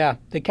 Yeah,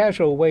 the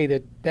casual way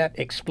that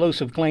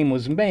explosive claim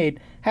was made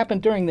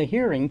happened during the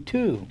hearing,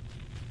 too.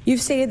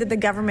 You've stated that the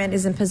government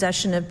is in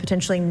possession of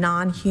potentially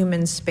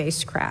non-human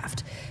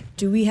spacecraft.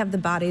 Do we have the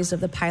bodies of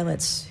the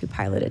pilots who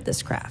piloted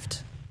this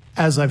craft?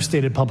 As I've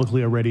stated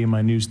publicly already in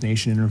my News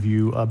Nation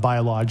interview,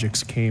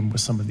 biologics came with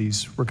some of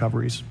these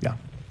recoveries, yeah.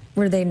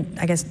 Were they,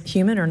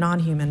 human or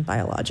non-human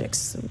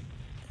biologics?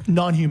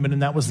 Non-human,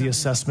 and that was the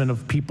assessment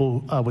of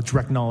people with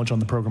direct knowledge on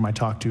the program I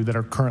talked to that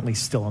are currently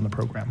still on the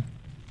program.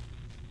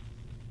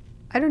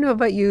 I don't know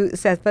about you,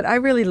 Seth, but I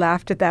really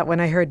laughed at that when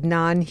I heard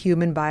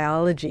non-human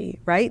biology,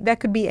 right? That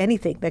could be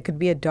anything. That could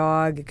be a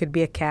dog. It could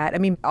be a cat. I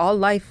mean, all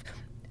life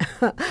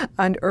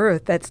on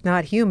Earth that's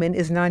not human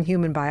is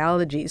non-human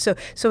biology. So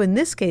in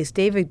this case,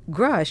 David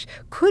Grush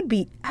could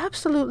be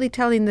absolutely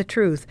telling the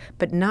truth,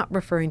 but not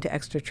referring to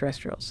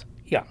extraterrestrials.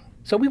 Yeah.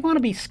 So we want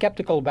to be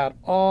skeptical about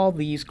all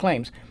these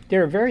claims.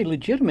 There are very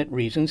legitimate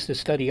reasons to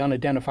study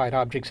unidentified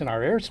objects in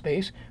our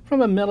airspace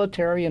from a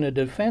military and a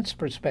defense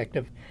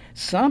perspective.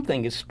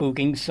 Something is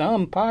spooking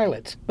some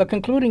pilots, but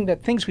concluding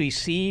that things we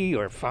see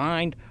or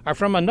find are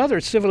from another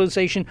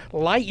civilization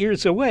light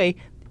years away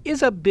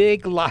is a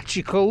big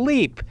logical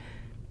leap.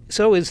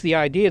 So is the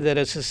idea that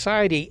a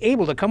society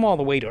able to come all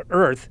the way to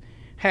Earth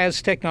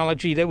has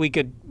technology that we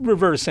could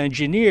reverse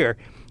engineer.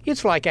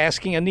 It's like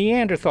asking a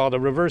Neanderthal to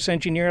reverse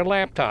engineer a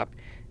laptop.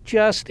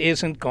 Just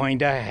isn't going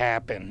to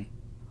happen.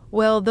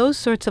 Well, those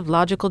sorts of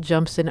logical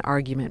jumps in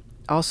argument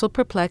also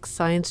perplexed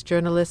science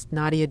journalist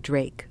Nadia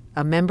Drake,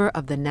 a member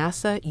of the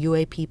NASA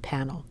UAP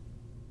panel.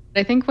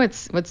 I think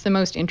what's the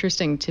most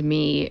interesting to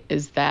me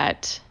is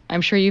that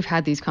I'm sure you've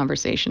had these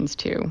conversations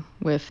too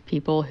with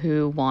people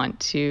who want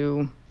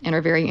to and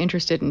are very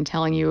interested in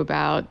telling you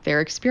about their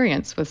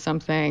experience with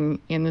something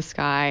in the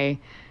sky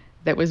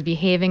that was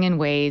behaving in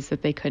ways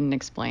that they couldn't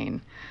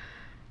explain.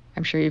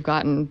 I'm sure you've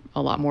gotten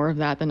a lot more of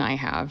that than I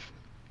have.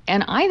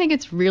 And I think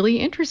it's really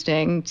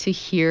interesting to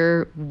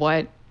hear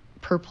what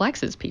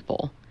perplexes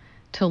people,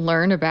 to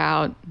learn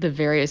about the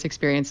various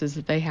experiences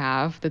that they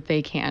have that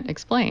they can't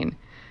explain.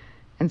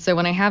 And so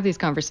when I have these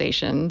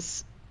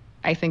conversations,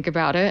 I think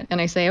about it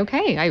and I say,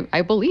 okay,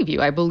 I believe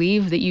you. I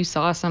believe that you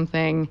saw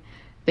something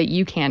that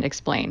you can't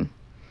explain.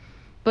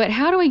 But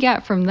how do we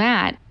get from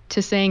that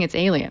to saying it's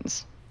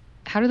aliens?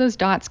 How do those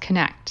dots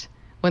connect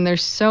when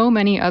there's so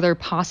many other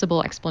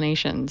possible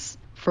explanations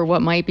for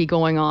what might be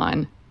going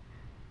on?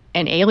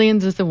 And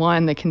aliens is the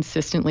one that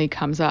consistently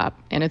comes up,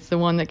 and it's the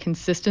one that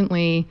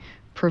consistently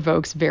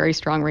provokes very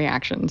strong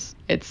reactions.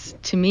 It's,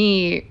 to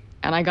me,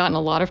 and I got in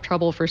a lot of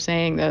trouble for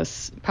saying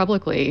this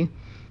publicly,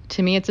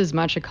 to me it's as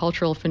much a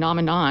cultural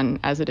phenomenon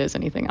as it is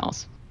anything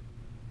else.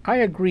 I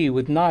agree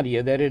with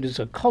Nadia that it is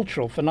a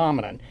cultural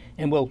phenomenon,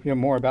 and we'll hear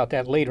more about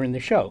that later in the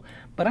show.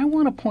 But I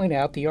want to point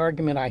out the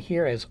argument I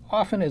hear as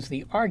often as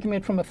the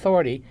argument from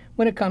authority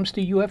when it comes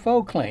to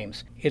UFO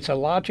claims. It's a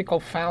logical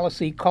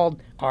fallacy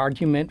called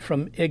argument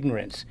from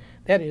ignorance.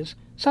 That is,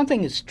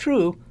 something is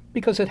true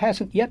because it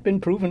hasn't yet been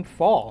proven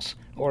false,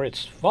 or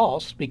it's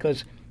false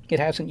because it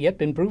hasn't yet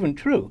been proven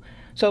true.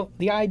 So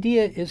the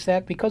idea is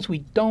that because we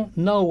don't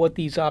know what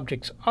these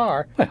objects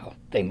are, well,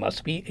 they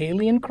must be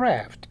alien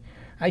craft.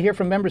 I hear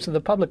from members of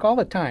the public all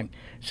the time,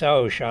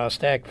 so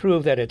Shostak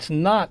proved that it's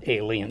not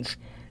aliens.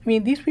 I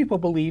mean, these people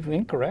believe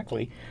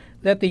incorrectly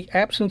that the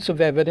absence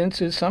of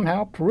evidence is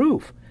somehow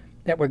proof,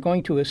 that we're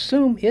going to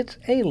assume it's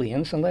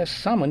aliens unless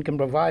someone can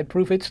provide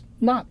proof it's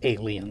not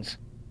aliens.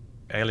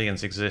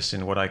 Aliens exist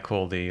in what I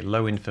call the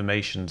low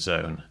information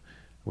zone,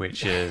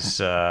 which is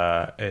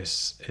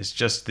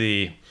just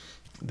the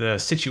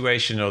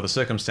situation or the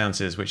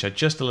circumstances which are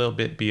just a little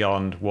bit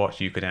beyond what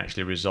you can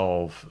actually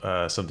resolve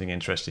something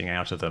interesting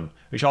out of them,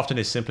 which often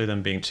is simply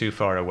them being too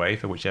far away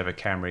for whichever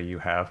camera you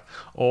have,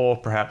 or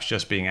perhaps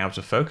just being out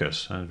of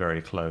focus and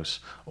very close,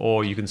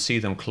 or you can see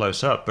them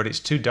close up but it's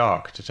too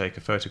dark to take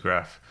a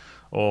photograph,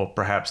 or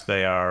perhaps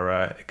they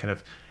are kind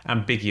of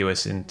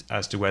ambiguous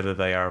as to whether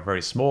they are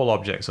very small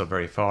objects or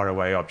very far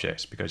away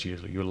objects, because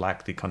you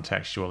lack the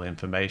contextual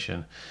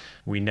information.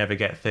 We never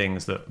get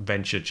things that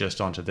venture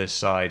just onto this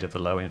side of the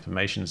low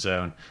information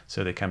zone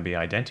so they can be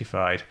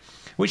identified,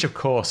 which of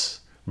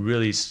course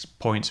really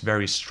points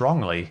very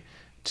strongly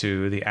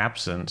to the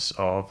absence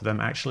of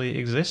them actually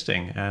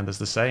existing. And as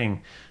the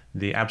saying,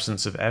 the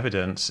absence of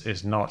evidence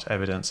is not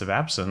evidence of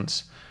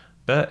absence,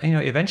 but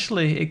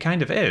eventually it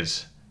kind of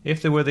is.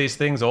 If there were these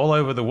things all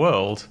over the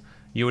world,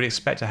 you would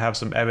expect to have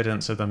some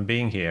evidence of them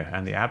being here,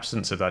 and the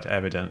absence of that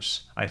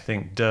evidence, I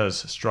think,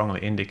 does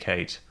strongly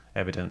indicate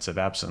evidence of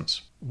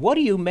absence. What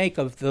do you make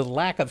of the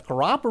lack of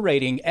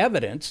corroborating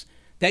evidence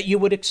that you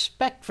would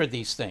expect for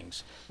these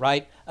things,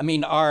 right? I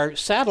mean, our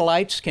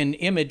satellites can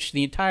image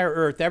the entire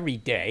Earth every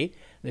day.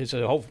 There's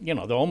there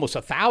are almost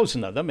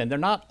 1,000 of them, and they're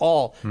not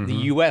all the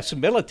U.S.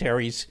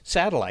 military's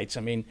satellites.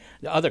 I mean,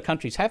 the other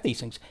countries have these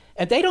things,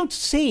 and they don't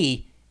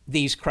see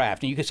these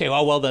craft. And you could say,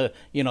 oh, well,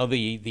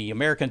 the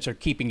Americans are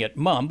keeping it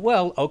mum.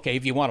 Well, okay,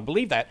 if you want to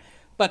believe that.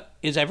 But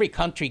is every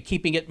country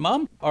keeping it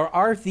mum? Or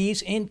are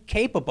these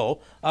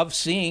incapable of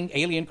seeing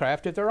alien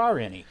craft if there are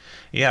any?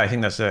 Yeah, I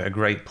think that's a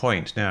great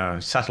point. Now,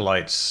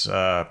 satellites,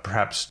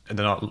 perhaps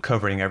they're not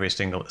covering every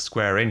single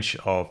square inch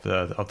of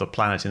the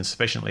planet in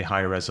sufficiently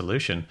high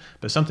resolution.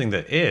 But something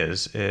that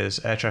is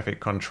air traffic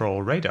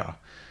control radar.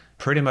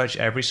 Pretty much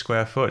every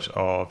square foot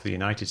of the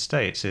United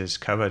States is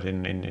covered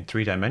in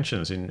 3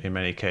 dimensions in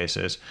many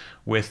cases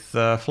with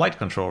flight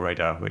control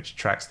radar, which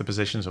tracks the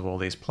positions of all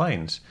these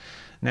planes.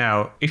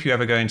 Now, if you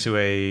ever go into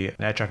an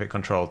air traffic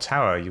control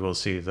tower, you will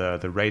see the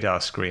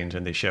radar screens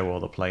and they show all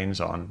the planes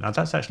on. Now,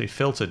 that's actually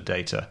filtered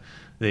data.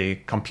 The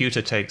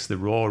computer takes the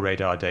raw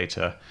radar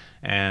data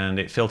and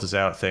it filters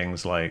out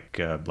things like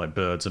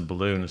birds and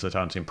balloons that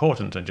aren't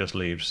important and just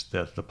leaves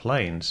the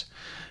planes.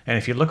 And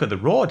if you look at the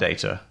raw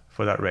data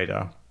for that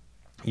radar,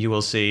 you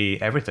will see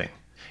everything.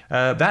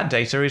 That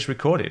data is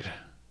recorded.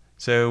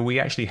 So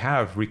we actually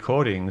have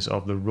recordings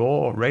of the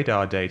raw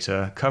radar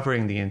data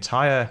covering the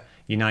entire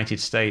United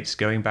States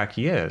going back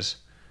years,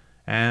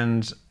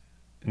 and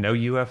no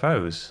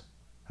UFOs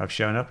have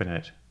shown up in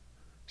it.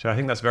 So I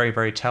think that's very,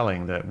 very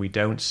telling that we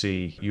don't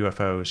see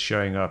UFOs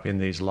showing up in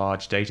these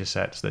large data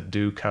sets that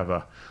do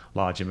cover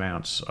large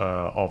amounts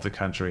of the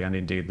country and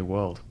indeed the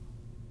world.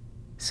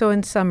 So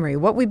in summary,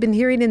 what we've been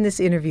hearing in this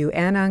interview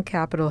and on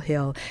Capitol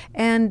Hill,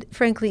 and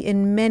frankly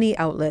in many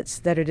outlets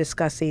that are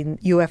discussing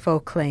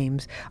UFO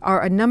claims,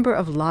 are a number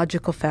of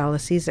logical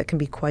fallacies that can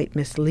be quite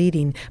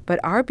misleading, but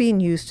are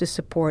being used to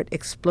support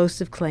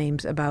explosive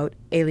claims about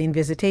alien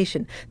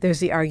visitation.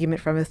 There's the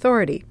argument from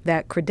authority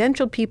that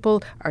credentialed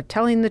people are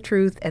telling the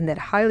truth and that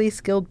highly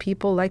skilled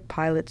people like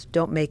pilots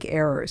don't make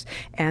errors.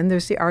 And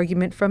there's the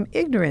argument from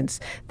ignorance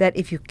that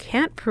if you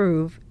can't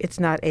prove it's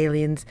not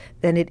aliens,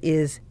 then it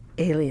is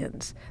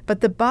aliens.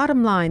 But the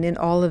bottom line in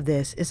all of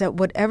this is that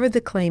whatever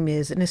the claim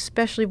is, and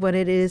especially when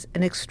it is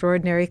an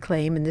extraordinary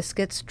claim, and this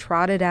gets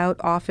trotted out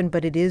often,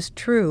 but it is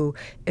true,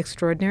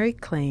 extraordinary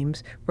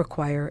claims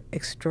require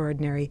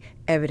extraordinary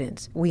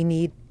evidence. We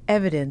need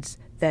evidence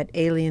that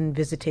alien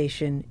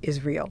visitation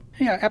is real.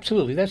 Yeah,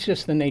 absolutely. That's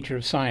just the nature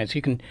of science.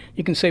 You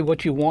can say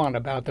what you want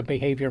about the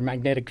behavior of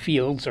magnetic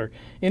fields or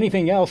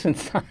anything else in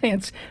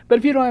science, but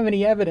if you don't have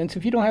any evidence,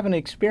 if you don't have an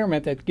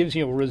experiment that gives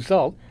you a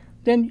result,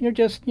 then you're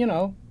just,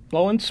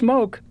 blowing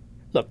smoke.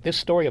 Look, this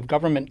story of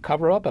government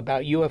cover-up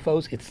about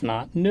UFOs, it's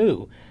not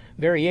new.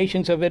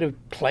 Variations of it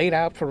have played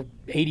out for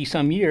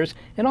 80-some years,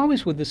 and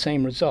always with the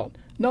same result.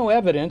 No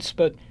evidence,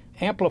 but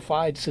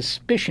amplified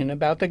suspicion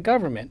about the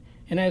government.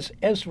 And as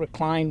Ezra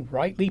Klein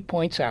rightly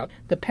points out,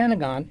 the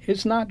Pentagon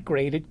is not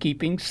great at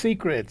keeping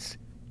secrets.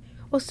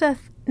 Well,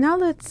 Seth, now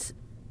let's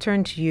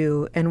turn to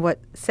you and what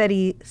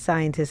SETI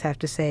scientists have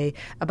to say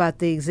about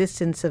the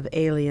existence of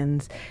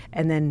aliens.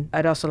 And then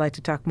I'd also like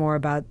to talk more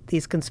about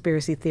these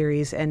conspiracy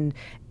theories and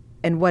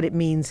what it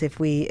means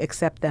if we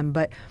accept them.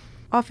 But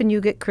often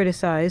you get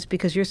criticized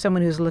because you're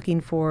someone who's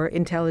looking for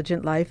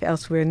intelligent life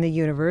elsewhere in the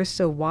universe.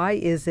 So why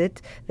is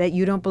it that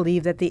you don't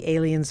believe that the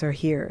aliens are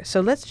here?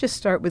 So let's just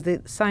start with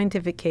the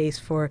scientific case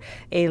for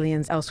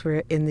aliens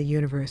elsewhere in the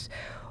universe.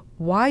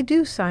 Why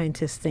do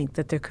scientists think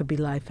that there could be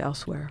life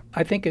elsewhere?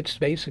 I think it's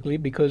basically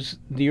because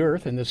the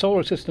Earth and the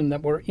solar system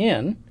that we're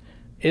in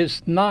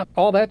is not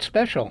all that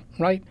special,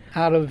 right?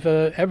 Out of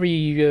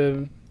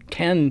every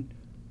 10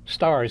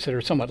 stars that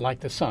are somewhat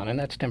like the sun, and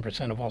that's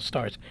 10% of all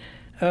stars,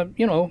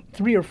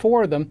 3 or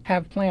 4 of them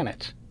have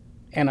planets.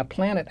 And a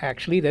planet,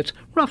 actually, that's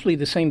roughly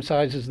the same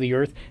size as the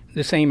Earth,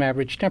 the same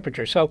average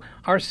temperature. So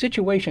our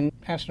situation,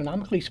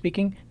 astronomically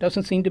speaking,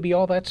 doesn't seem to be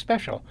all that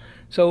special.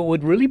 So it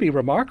would really be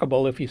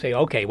remarkable if you say,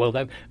 okay, well,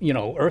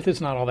 Earth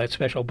is not all that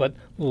special, but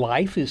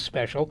life is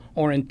special,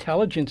 or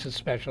intelligence is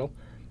special.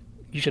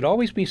 You should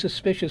always be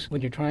suspicious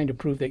when you're trying to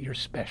prove that you're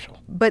special.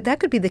 But that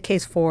could be the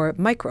case for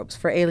microbes,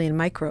 for alien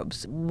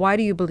microbes. Why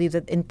do you believe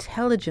that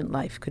intelligent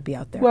life could be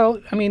out there? Well,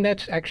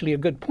 that's actually a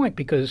good point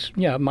because,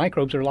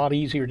 microbes are a lot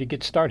easier to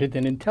get started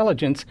than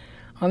intelligence.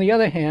 On the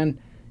other hand,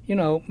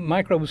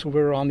 microbes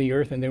were on the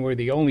Earth and they were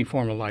the only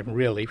form of life,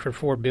 really, for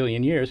 4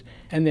 billion years.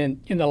 And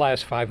then in the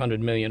last 500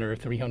 million or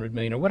 300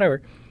 million or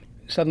whatever,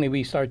 suddenly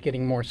we start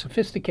getting more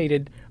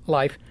sophisticated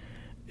life.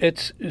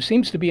 It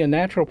seems to be a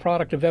natural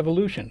product of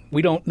evolution.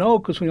 We don't know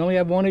because we only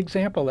have one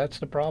example. That's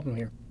the problem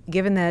here.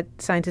 Given that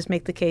scientists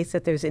make the case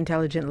that there's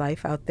intelligent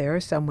life out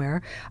there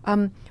somewhere,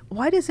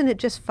 why doesn't it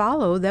just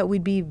follow that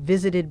we'd be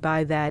visited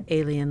by that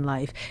alien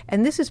life?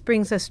 And this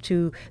brings us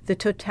to the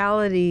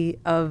totality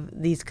of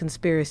these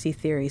conspiracy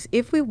theories.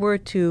 If we were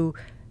to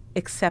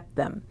accept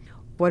them,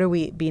 what are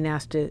we being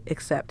asked to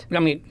accept?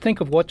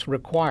 Think of what's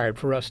required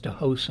for us to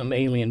host some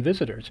alien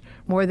visitors.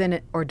 More than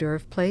an hors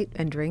d'oeuvre plate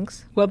and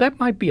drinks? Well, that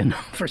might be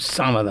enough for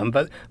some of them.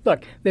 But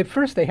look,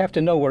 first they have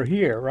to know we're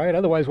here, right?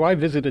 Otherwise, why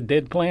visit a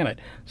dead planet?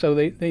 So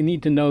they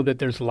need to know that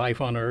there's life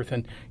on Earth.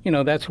 And,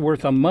 that's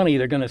worth the money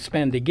they're going to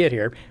spend to get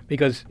here.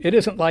 Because it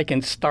isn't like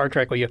in Star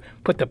Trek where you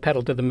put the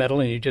pedal to the metal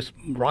and you just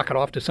rocket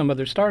off to some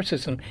other star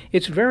system.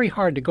 It's very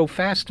hard to go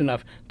fast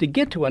enough to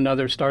get to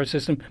another star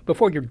system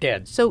before you're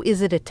dead. So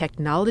is it a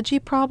technology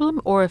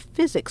problem or a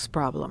physics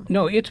problem?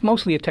 No, it's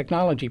mostly a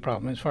technology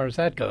problem as far as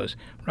that goes,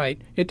 right?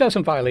 It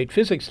doesn't violate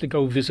physics to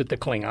go visit the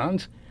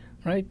Klingons,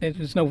 right?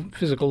 There's no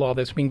physical law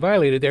that's being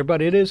violated there,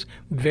 but it is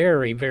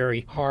very,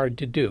 very hard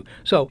to do.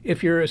 So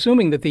if you're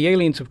assuming that the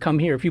aliens have come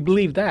here, if you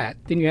believe that,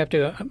 then you have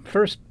to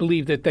first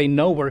believe that they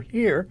know we're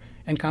here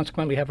and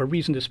consequently have a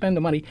reason to spend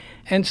the money.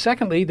 And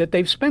secondly, that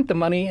they've spent the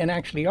money and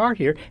actually are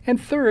here.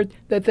 And third,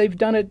 that they've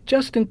done it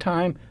just in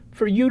time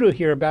for you to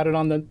hear about it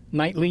on the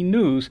nightly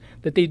news,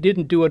 that they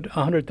didn't do it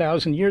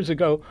 100,000 years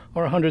ago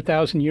or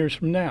 100,000 years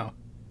from now.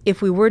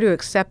 If we were to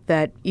accept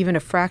that even a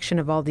fraction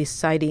of all these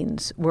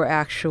sightings were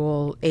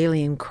actual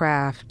alien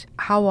craft,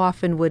 how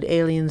often would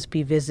aliens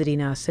be visiting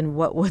us, and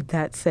what would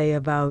that say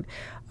about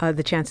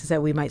the chances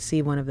that we might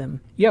see one of them?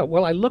 Yeah,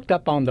 well, I looked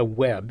up on the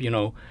web,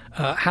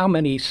 how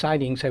many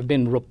sightings have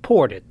been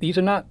reported. These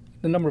are not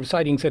the number of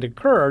sightings that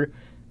occurred.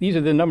 These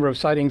are the number of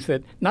sightings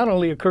that not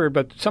only occurred,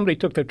 but somebody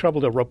took the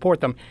trouble to report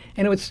them.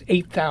 And it was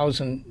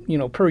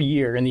 8,000, per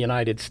year in the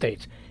United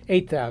States.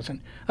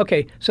 8,000.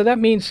 Okay, so that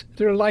means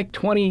there are like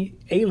 20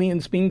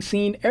 aliens being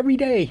seen every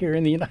day here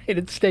in the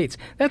United States.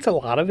 That's a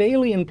lot of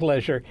alien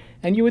pleasure.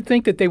 And you would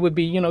think that they would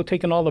be,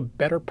 taking all the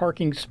better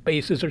parking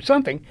spaces or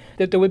something,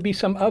 that there would be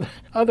some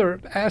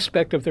other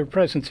aspect of their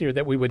presence here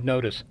that we would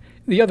notice.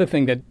 The other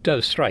thing that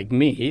does strike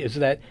me is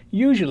that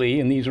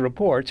usually in these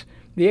reports,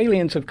 the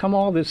aliens have come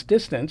all this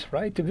distance,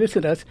 right, to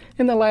visit us.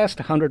 In the last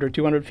 100 or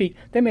 200 feet,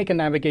 they make a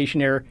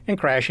navigation error and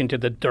crash into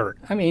the dirt.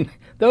 I mean,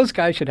 those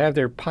guys should have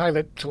their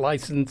pilot's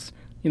license,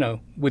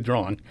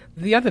 withdrawn.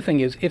 The other thing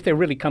is, if they're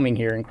really coming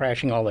here and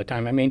crashing all the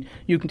time, I mean,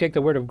 you can take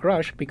the word of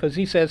Grush, because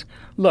he says,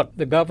 look,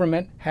 the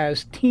government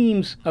has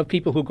teams of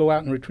people who go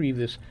out and retrieve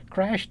this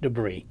crash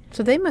debris.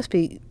 So they must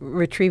be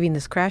retrieving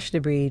this crash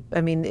debris.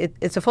 I mean,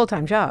 it's a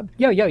full-time job.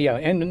 Yeah.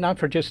 And not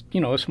for just,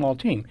 a small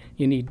team.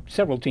 You need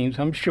several teams,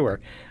 I'm sure.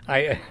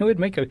 It would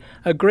make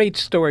a great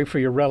story for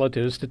your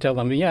relatives to tell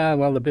them,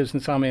 the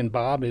business I'm in,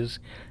 Bob, is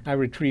I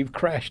retrieve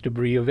crash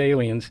debris of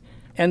aliens.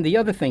 And the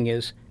other thing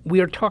is, we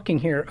are talking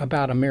here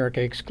about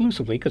America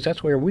exclusively because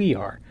that's where we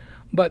are.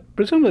 But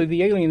presumably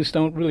the aliens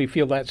don't really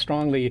feel that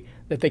strongly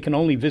that they can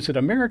only visit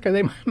America.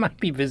 They might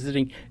be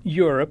visiting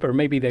Europe, or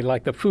maybe they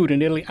like the food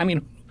in Italy. I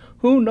mean,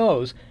 who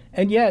knows?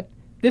 And yet,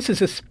 this is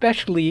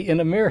especially an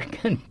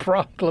American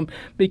problem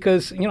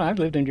because, I've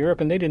lived in Europe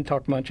and they didn't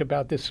talk much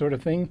about this sort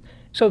of thing.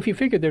 So if you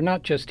figure they're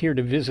not just here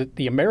to visit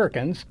the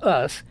Americans,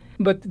 us,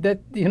 but that,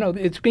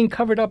 it's being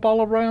covered up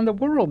all around the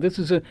world. This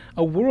is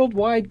a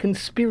worldwide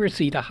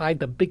conspiracy to hide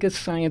the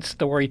biggest science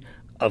story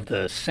of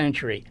the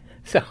century.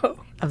 So,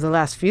 of the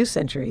last few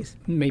centuries.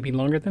 Maybe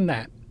longer than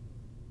that.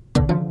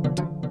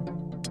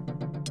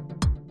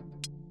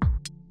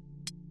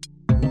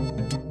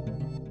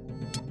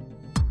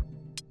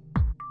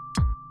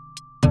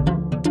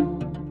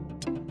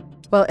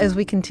 Well, as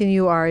we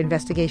continue our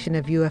investigation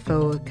of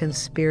UFO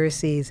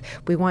conspiracies,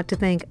 we want to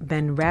thank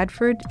Ben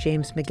Radford,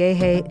 James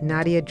McGahey,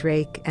 Nadia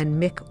Drake,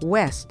 and Mick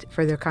West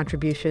for their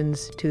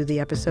contributions to the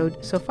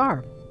episode so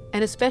far.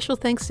 And a special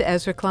thanks to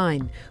Ezra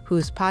Klein,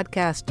 whose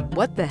podcast,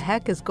 What the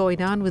Heck is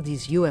Going On with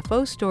These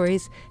UFO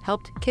Stories,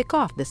 helped kick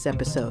off this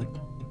episode.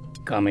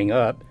 Coming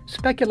up,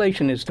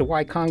 speculation as to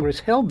why Congress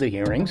held the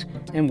hearings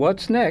and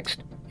what's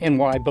next, and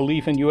why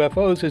belief in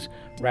UFOs is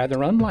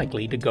rather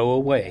unlikely to go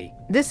away.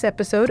 This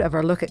episode of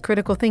our look at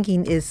critical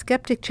thinking is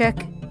Skeptic Check,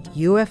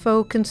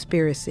 UFO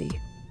Conspiracy.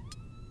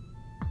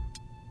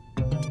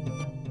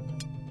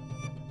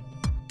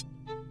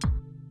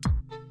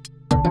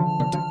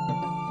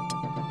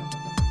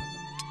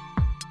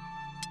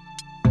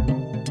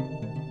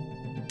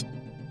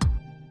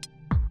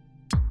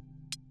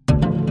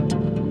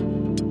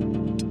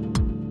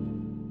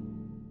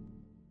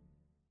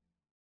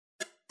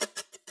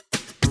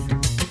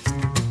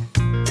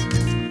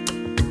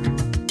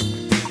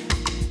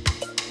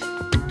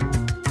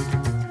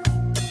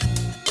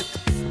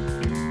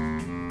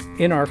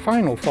 In our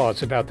final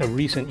thoughts about the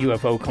recent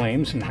UFO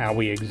claims and how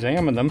we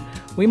examine them,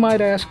 we might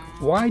ask,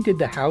 why did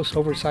the House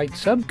Oversight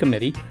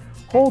Subcommittee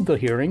hold the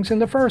hearings in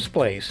the first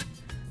place?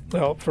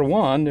 Well, for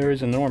one, there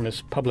is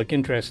enormous public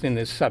interest in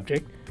this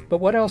subject,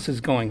 but what else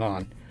is going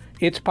on?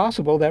 It's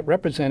possible that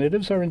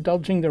representatives are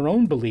indulging their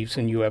own beliefs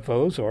in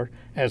UFOs, or,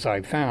 as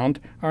I've found,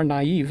 are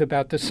naive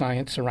about the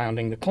science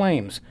surrounding the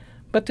claims.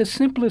 But the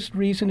simplest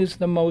reason is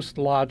the most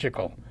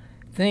logical.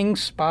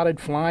 Things spotted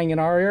flying in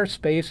our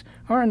airspace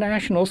are a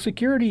national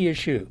security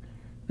issue.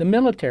 The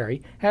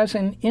military has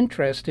an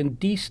interest in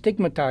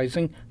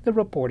destigmatizing the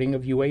reporting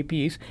of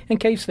UAPs in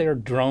case they are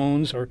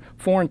drones or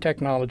foreign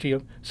technology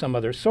of some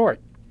other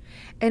sort.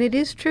 And it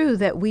is true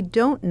that we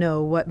don't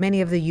know what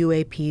many of the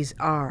UAPs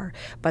are,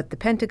 but the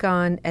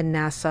Pentagon and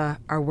NASA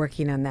are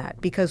working on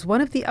that, because one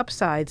of the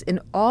upsides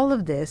in all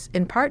of this,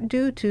 in part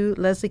due to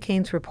Leslie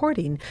Kean's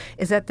reporting,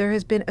 is that there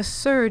has been a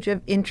surge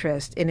of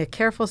interest in a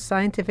careful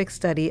scientific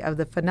study of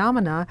the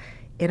phenomena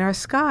in our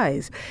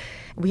skies.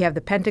 We have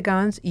the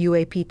Pentagon's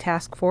UAP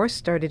task force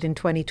started in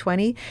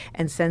 2020,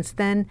 and since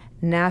then,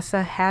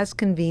 NASA has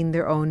convened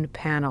their own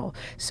panel.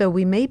 So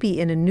we may be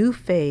in a new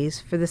phase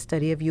for the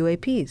study of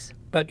UAPs.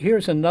 But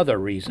here's another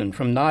reason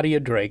from Nadia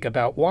Drake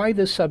about why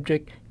this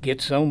subject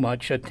gets so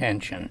much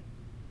attention.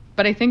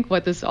 But I think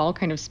what this all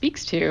kind of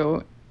speaks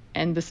to,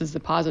 and this is the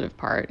positive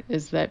part,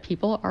 is that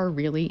people are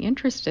really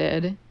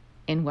interested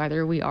in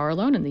whether we are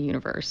alone in the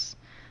universe.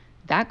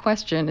 That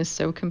question is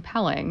so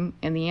compelling,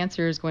 and the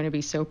answer is going to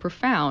be so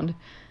profound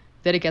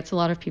that it gets a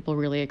lot of people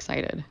really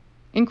excited,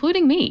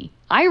 including me.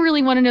 I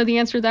really want to know the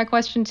answer to that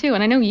question too,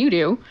 and I know you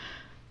do.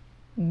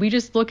 We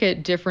just look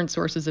at different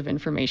sources of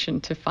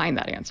information to find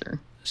that answer.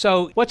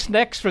 So what's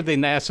next for the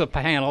NASA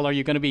panel? Are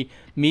you going to be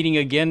meeting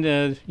again,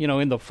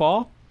 in the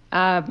fall?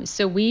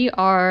 So we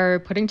are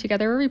putting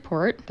together a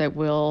report that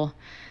will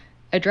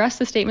address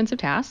the statements of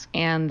task,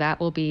 and that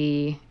will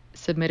be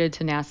submitted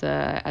to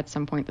NASA at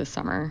some point this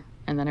summer,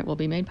 and then it will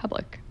be made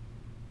public.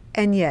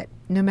 And yet,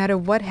 no matter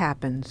what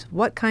happens,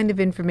 what kind of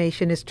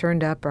information is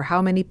turned up, or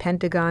how many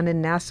Pentagon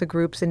and NASA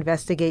groups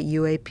investigate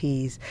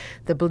UAPs,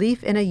 the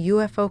belief in a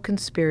UFO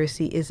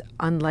conspiracy is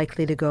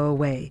unlikely to go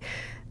away.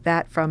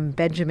 That from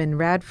Benjamin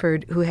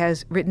Radford, who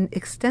has written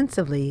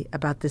extensively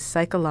about this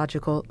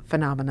psychological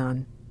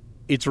phenomenon.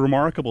 It's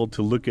remarkable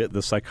to look at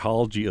the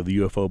psychology of the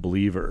UFO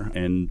believer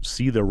and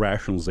see their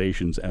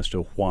rationalizations as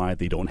to why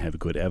they don't have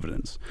good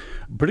evidence,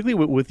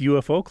 particularly with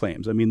UFO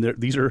claims. I mean,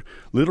 these are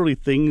literally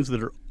things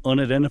that are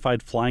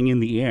unidentified flying in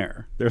the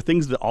air. There are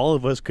things that all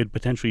of us could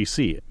potentially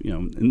see.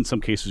 In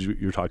some cases,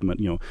 you're talking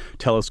about,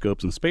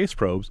 telescopes and space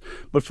probes.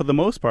 But for the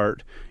most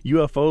part,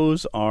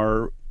 UFOs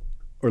are,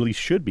 or at least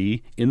should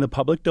be, in the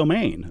public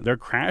domain. They're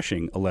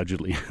crashing,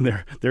 allegedly.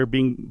 They're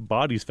being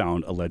bodies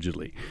found,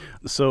 allegedly.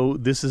 So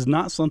this is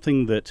not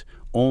something that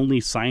only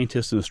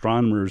scientists and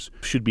astronomers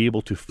should be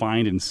able to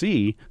find and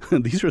see.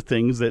 These are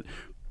things that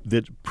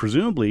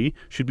presumably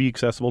should be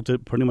accessible to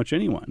pretty much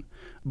anyone.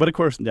 But of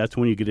course, that's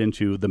when you get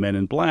into the Men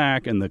in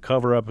Black and the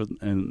cover-up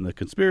and the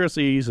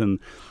conspiracies and,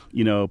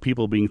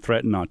 people being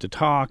threatened not to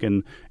talk,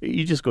 and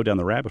you just go down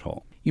the rabbit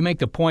hole. You make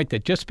the point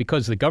that just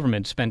because the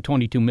government spent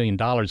 $22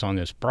 million on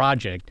this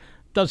project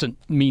doesn't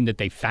mean that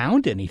they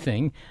found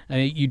anything.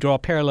 You draw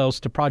parallels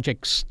to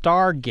Project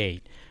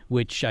Stargate,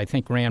 which I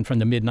think ran from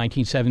the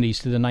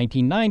mid-1970s to the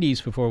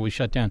 1990s before it was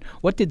shut down.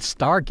 What did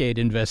Stargate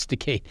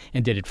investigate,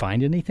 and did it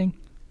find anything?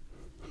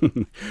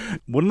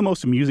 One of the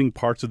most amusing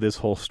parts of this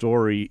whole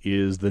story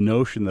is the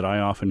notion that I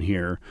often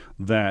hear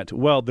that,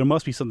 well, there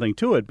must be something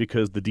to it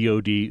because the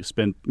DOD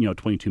spent,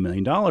 $22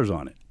 million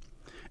on it.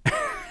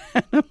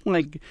 And I'm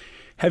like,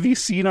 have you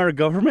seen our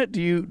government?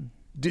 Do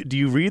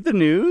you read the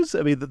news?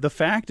 I mean, the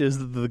fact is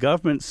that the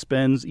government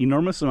spends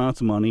enormous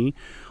amounts of money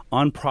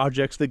on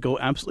projects that go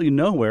absolutely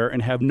nowhere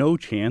and have no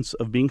chance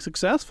of being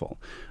successful.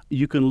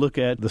 You can look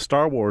at the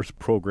Star Wars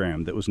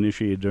program that was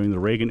initiated during the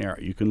Reagan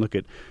era. You can look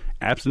at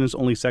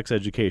abstinence-only sex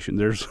education.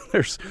 There's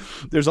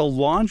a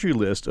laundry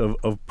list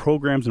of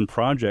programs and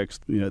projects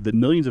that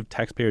millions of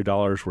taxpayer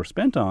dollars were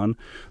spent on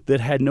that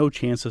had no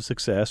chance of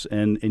success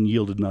and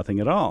yielded nothing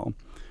at all.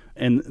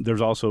 And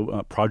there's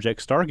also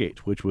Project Stargate,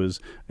 which was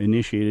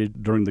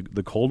initiated during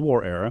the Cold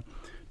War era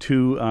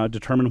to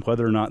determine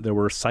whether or not there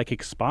were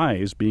psychic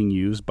spies being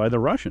used by the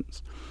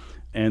Russians.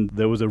 And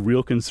there was a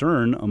real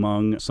concern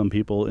among some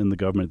people in the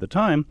government at the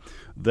time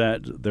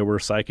that there were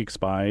psychic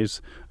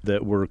spies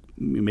that were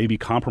maybe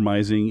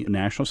compromising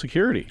national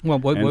security. Well,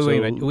 wait.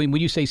 When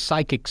you say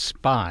psychic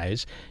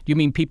spies, do you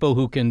mean people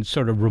who can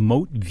sort of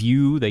remote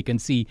view? They can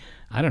see,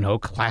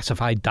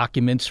 classified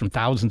documents from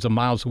thousands of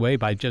miles away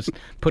by just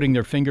putting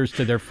their fingers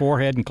to their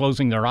forehead and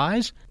closing their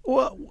eyes?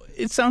 Well,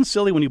 it sounds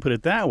silly when you put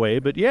it that way,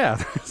 but yeah,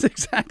 that's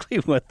exactly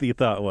what the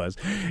thought was.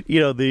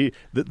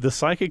 The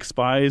psychic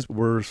spies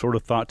were sort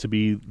of thought to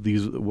be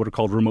these what are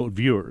called remote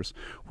viewers,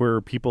 where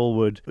people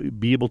would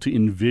be able to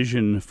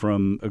envision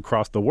from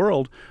across the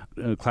world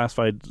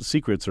classified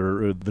secrets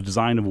or the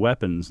design of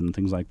weapons and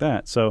things like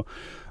that. So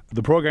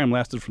the program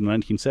lasted from the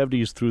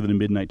 1970s through the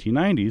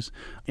mid-1990s,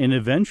 and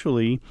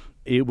eventually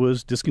it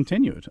was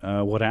discontinued.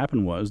 What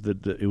happened was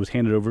that it was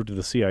handed over to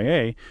the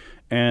CIA,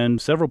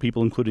 and several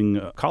people, including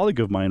a colleague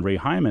of mine, Ray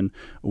Hyman,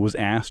 was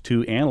asked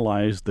to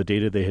analyze the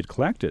data they had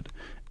collected.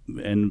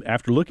 And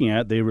after looking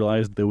at it, they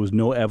realized there was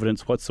no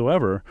evidence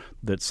whatsoever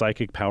that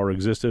psychic power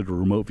existed or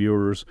remote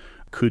viewers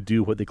could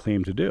do what they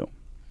claimed to do.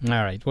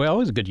 All right. Well, it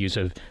was a good use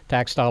of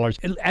tax dollars.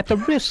 At the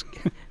risk...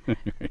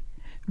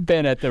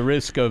 Ben, at the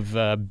risk of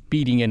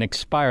beating an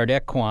expired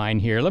equine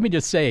here, let me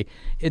just say,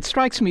 it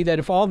strikes me that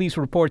if all these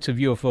reports of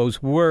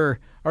UFOs were,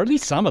 or at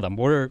least some of them,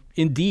 were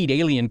indeed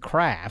alien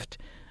craft,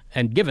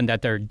 and given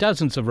that there are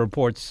dozens of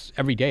reports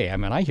every day,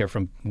 I hear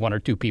from one or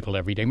two people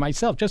every day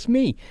myself, just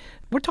me,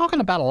 we're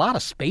talking about a lot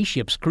of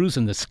spaceships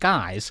cruising the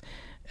skies.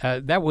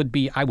 That would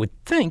be, I would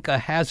think, a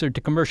hazard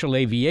to commercial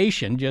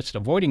aviation, just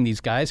avoiding these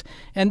guys,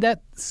 and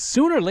that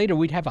sooner or later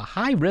we'd have a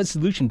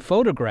high-resolution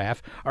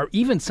photograph or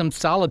even some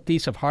solid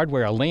piece of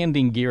hardware, a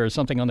landing gear or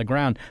something on the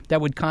ground that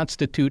would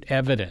constitute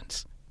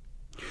evidence.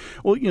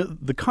 Well,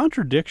 the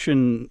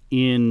contradiction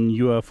in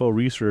UFO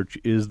research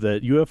is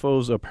that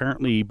UFOs are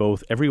apparently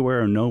both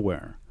everywhere and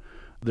nowhere.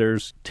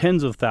 There's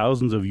tens of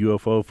thousands of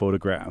UFO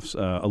photographs,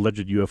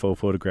 alleged UFO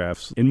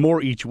photographs, and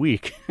more each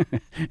week,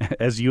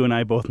 as you and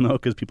I both know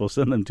because people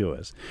send them to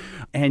us.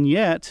 And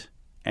yet,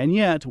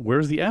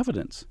 where's the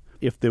evidence?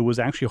 If there was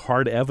actually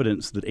hard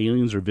evidence that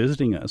aliens are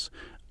visiting us,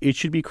 it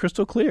should be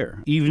crystal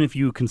clear. Even if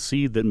you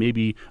concede that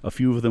maybe a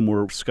few of them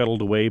were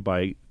scuttled away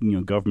by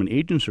government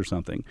agents or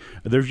something,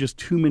 there's just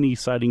too many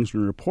sightings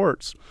and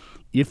reports.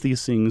 If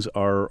these things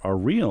are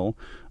real,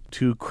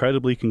 to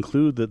credibly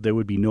conclude that there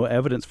would be no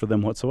evidence for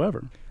them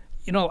whatsoever.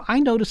 I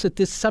notice that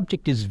this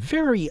subject is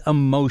very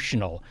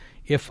emotional.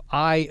 If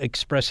I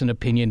express an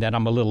opinion that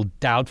I'm a little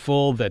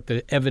doubtful that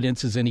the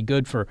evidence is any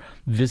good for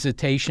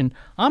visitation,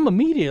 I'm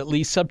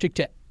immediately subject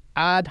to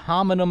ad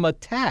hominem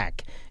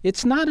attack.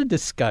 It's not a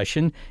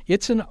discussion,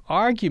 it's an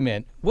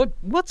argument.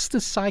 What's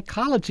the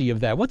psychology of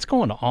that? What's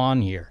going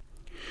on here?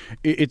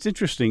 It's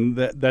interesting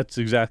that's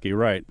exactly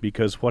right,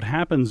 because what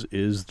happens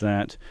is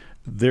that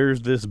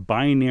there's this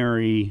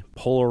binary,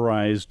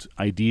 polarized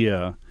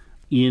idea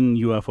in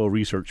UFO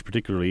research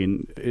particularly,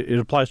 and it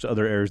applies to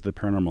other areas of the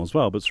paranormal as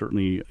well, but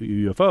certainly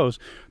UFOs.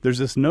 There's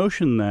this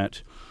notion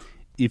that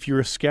if you're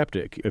a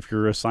skeptic, if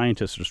you're a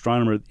scientist or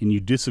astronomer, and you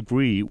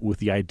disagree with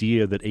the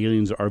idea that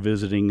aliens are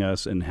visiting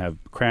us and have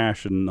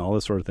crashed and all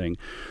this sort of thing,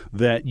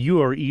 that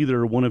you are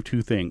either one of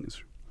two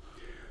things.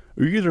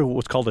 You're either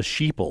what's called a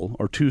sheeple,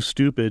 or too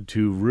stupid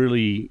to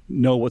really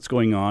know what's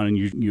going on, and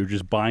you're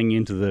just buying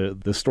into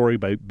the story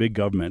by big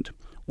government,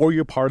 or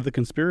you're part of the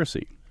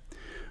conspiracy.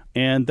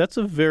 And that's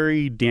a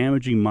very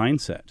damaging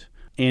mindset.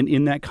 And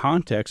in that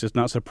context, it's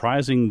not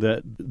surprising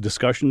that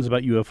discussions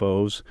about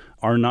UFOs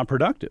are not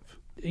productive.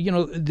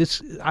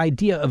 This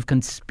idea of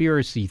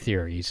conspiracy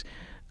theories,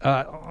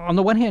 on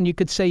the one hand, you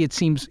could say it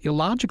seems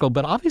illogical,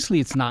 but obviously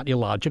it's not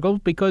illogical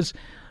because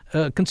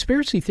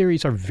conspiracy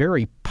theories are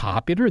very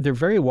popular, they're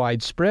very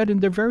widespread,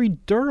 and they're very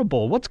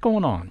durable. What's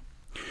going on?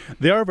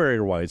 They are very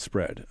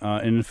widespread.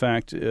 And in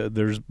fact,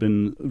 there's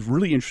been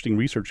really interesting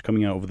research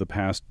coming out over the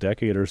past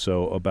decade or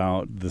so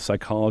about the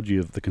psychology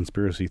of the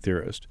conspiracy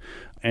theorist.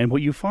 And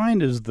what you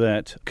find is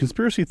that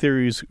conspiracy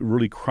theories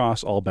really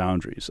cross all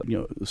boundaries.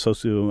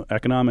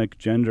 Socioeconomic,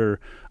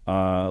 gender,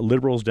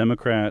 liberals,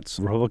 Democrats,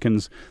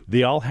 Republicans,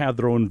 they all have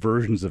their own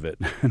versions of it.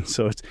 And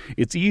so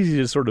it's easy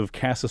to sort of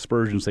cast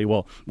aspersions and say,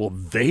 well,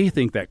 they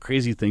think that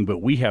crazy thing,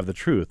 but we have the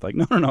truth. Like,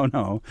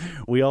 no.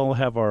 We all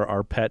have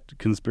our pet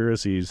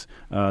conspiracies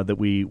that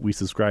we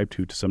subscribe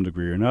to some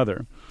degree or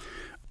another.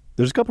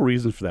 There's a couple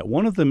reasons for that.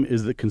 One of them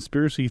is that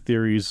conspiracy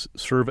theories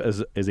serve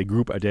as a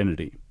group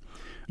identity.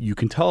 You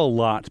can tell a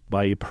lot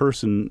by a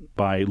person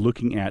by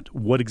looking at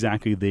what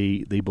exactly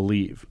they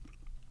believe.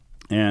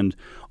 And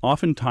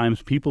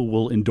oftentimes people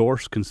will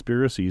endorse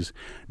conspiracies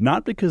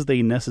not because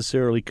they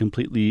necessarily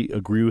completely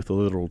agree with the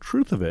literal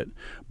truth of it,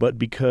 but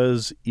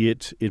because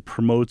it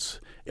promotes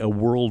a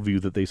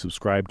worldview that they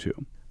subscribe to.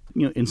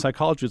 In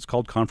psychology, it's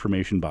called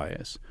confirmation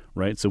bias,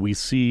 right? So we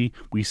see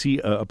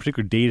a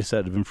particular data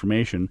set of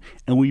information,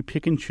 and we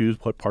pick and choose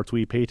what parts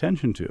we pay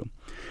attention to.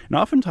 And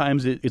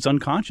oftentimes it's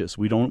unconscious.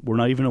 We're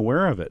not even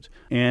aware of it.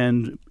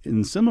 And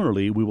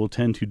similarly, we will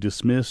tend to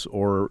dismiss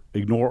or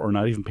ignore or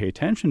not even pay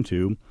attention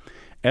to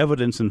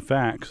evidence and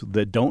facts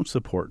that don't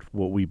support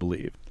what we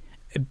believe.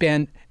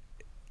 Ben,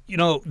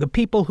 the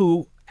people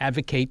who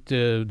advocate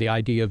the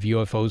idea of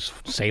UFOs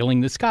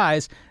sailing the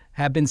skies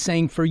have been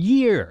saying for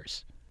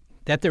years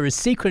that there is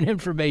secret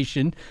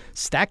information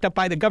stacked up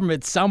by the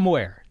government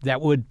somewhere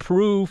that would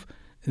prove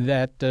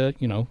that,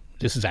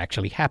 this is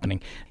actually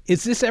happening.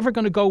 Is this ever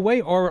going to go away,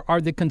 or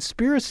are the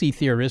conspiracy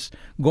theorists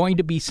going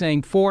to be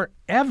saying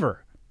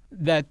forever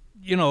that,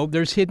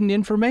 there's hidden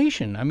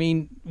information? I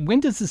mean, when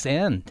does this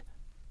end?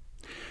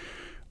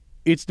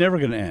 It's never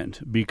going to end,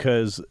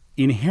 because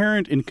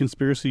inherent in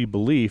conspiracy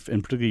belief,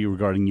 and particularly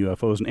regarding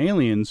UFOs and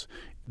aliens,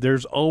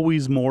 there's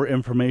always more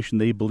information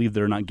they believe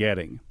they're not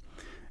getting.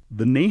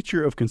 The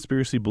nature of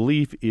conspiracy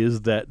belief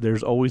is that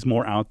there's always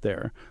more out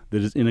there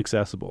that is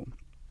inaccessible.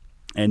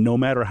 And no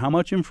matter how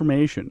much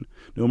information,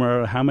 no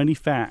matter how many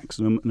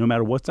facts, no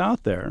matter what's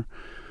out there,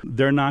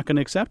 they're not going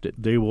to accept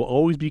it. They will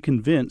always be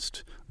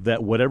convinced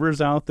that whatever is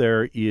out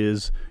there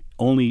is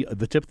only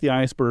the tip of the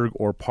iceberg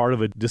or part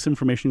of a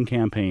disinformation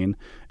campaign,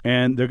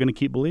 and they're going to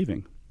keep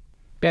believing.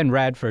 Ben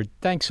Radford,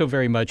 thanks so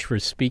very much for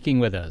speaking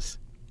with us.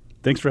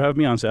 Thanks for having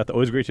me on, Seth.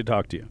 Always great to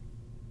talk to you.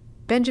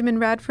 Benjamin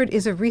Radford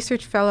is a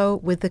research fellow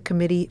with the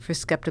Committee for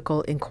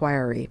Skeptical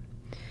Inquiry.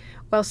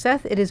 Well,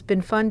 Seth, it has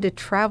been fun to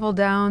travel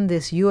down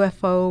this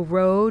UFO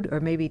road, or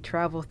maybe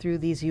travel through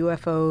these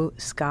UFO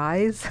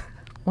skies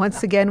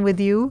once again with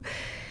you.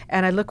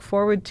 And I look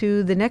forward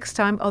to the next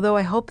time, although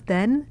I hope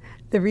then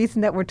the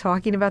reason that we're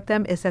talking about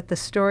them is that the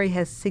story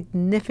has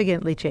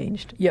significantly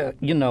changed. Yeah,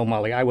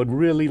 Molly, I would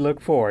really look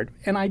forward,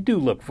 and I do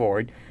look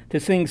forward, to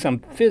seeing some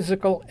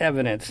physical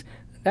evidence.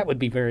 That would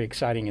be very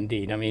exciting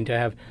indeed. I mean, to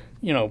have,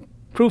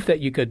 proof that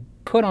you could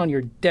put on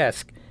your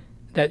desk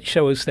that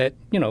shows that,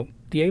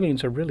 the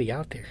aliens are really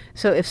out there.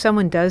 So if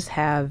someone does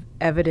have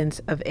evidence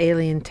of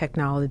alien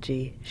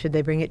technology, should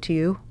they bring it to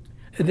you?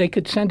 They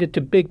could send it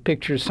to Big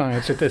Picture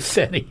Science at the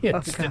SETI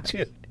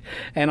Institute.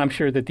 And I'm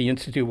sure that the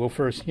Institute will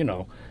first,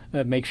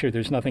 make sure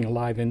there's nothing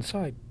alive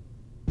inside.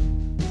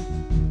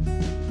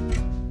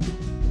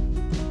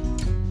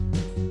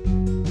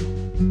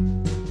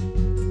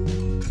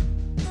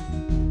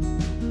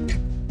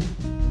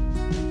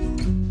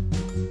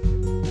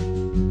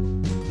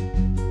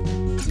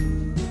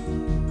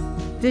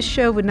 This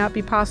show would not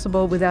be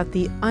possible without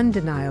the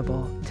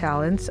undeniable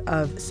talents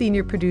of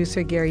senior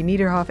producer Gary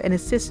Niederhoff and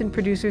assistant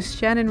producers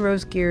Shannon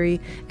Rose Geary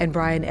and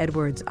Brian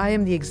Edwards. I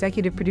am the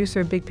executive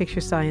producer of Big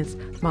Picture Science,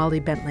 Molly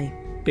Bentley.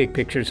 Big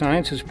Picture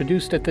Science is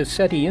produced at the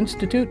SETI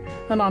Institute,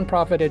 a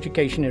nonprofit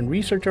education and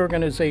research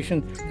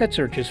organization that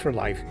searches for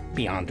life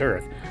beyond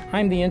Earth.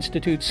 I'm the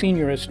Institute's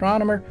senior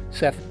astronomer,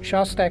 Seth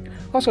Shostak.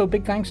 Also,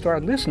 big thanks to our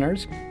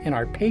listeners and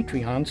our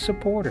Patreon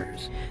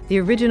supporters. The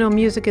original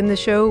music in the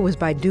show was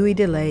by Dewey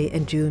DeLay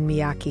and June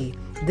Miyake.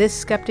 This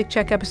Skeptic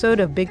Check episode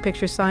of Big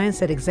Picture Science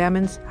that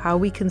examines how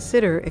we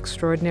consider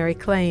extraordinary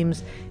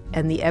claims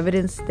and the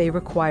evidence they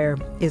require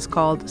is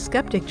called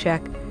Skeptic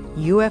Check,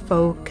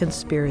 UFO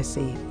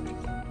Conspiracy.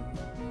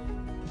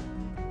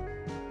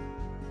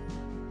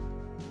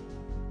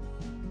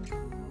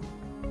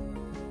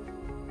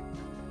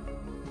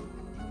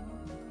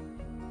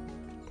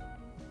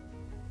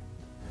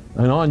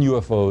 And on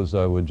UFOs,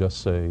 I would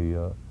just say,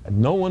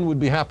 no one would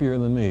be happier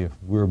than me if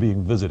we were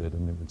being visited,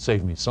 and it would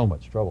save me so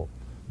much trouble.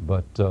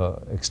 But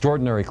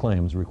extraordinary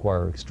claims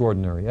require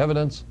extraordinary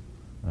evidence,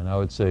 and I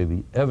would say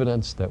the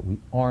evidence that we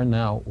are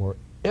now or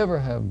ever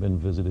have been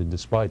visited,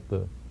 despite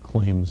the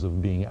claims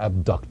of being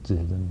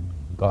abducted and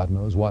God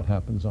knows what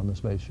happens on the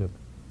spaceship,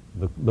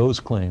 those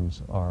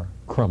claims are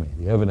crummy.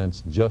 The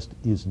evidence just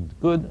isn't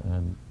good,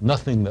 and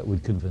nothing that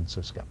would convince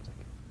a skeptic.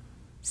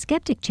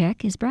 Skeptic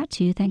Check is brought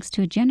to you thanks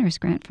to a generous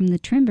grant from the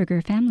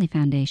Trimberger Family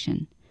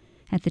Foundation.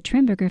 At the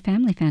Trimberger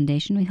Family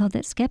Foundation, we hold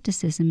that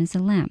skepticism is a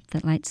lamp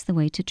that lights the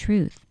way to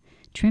truth.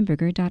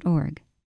 Trimberger.org.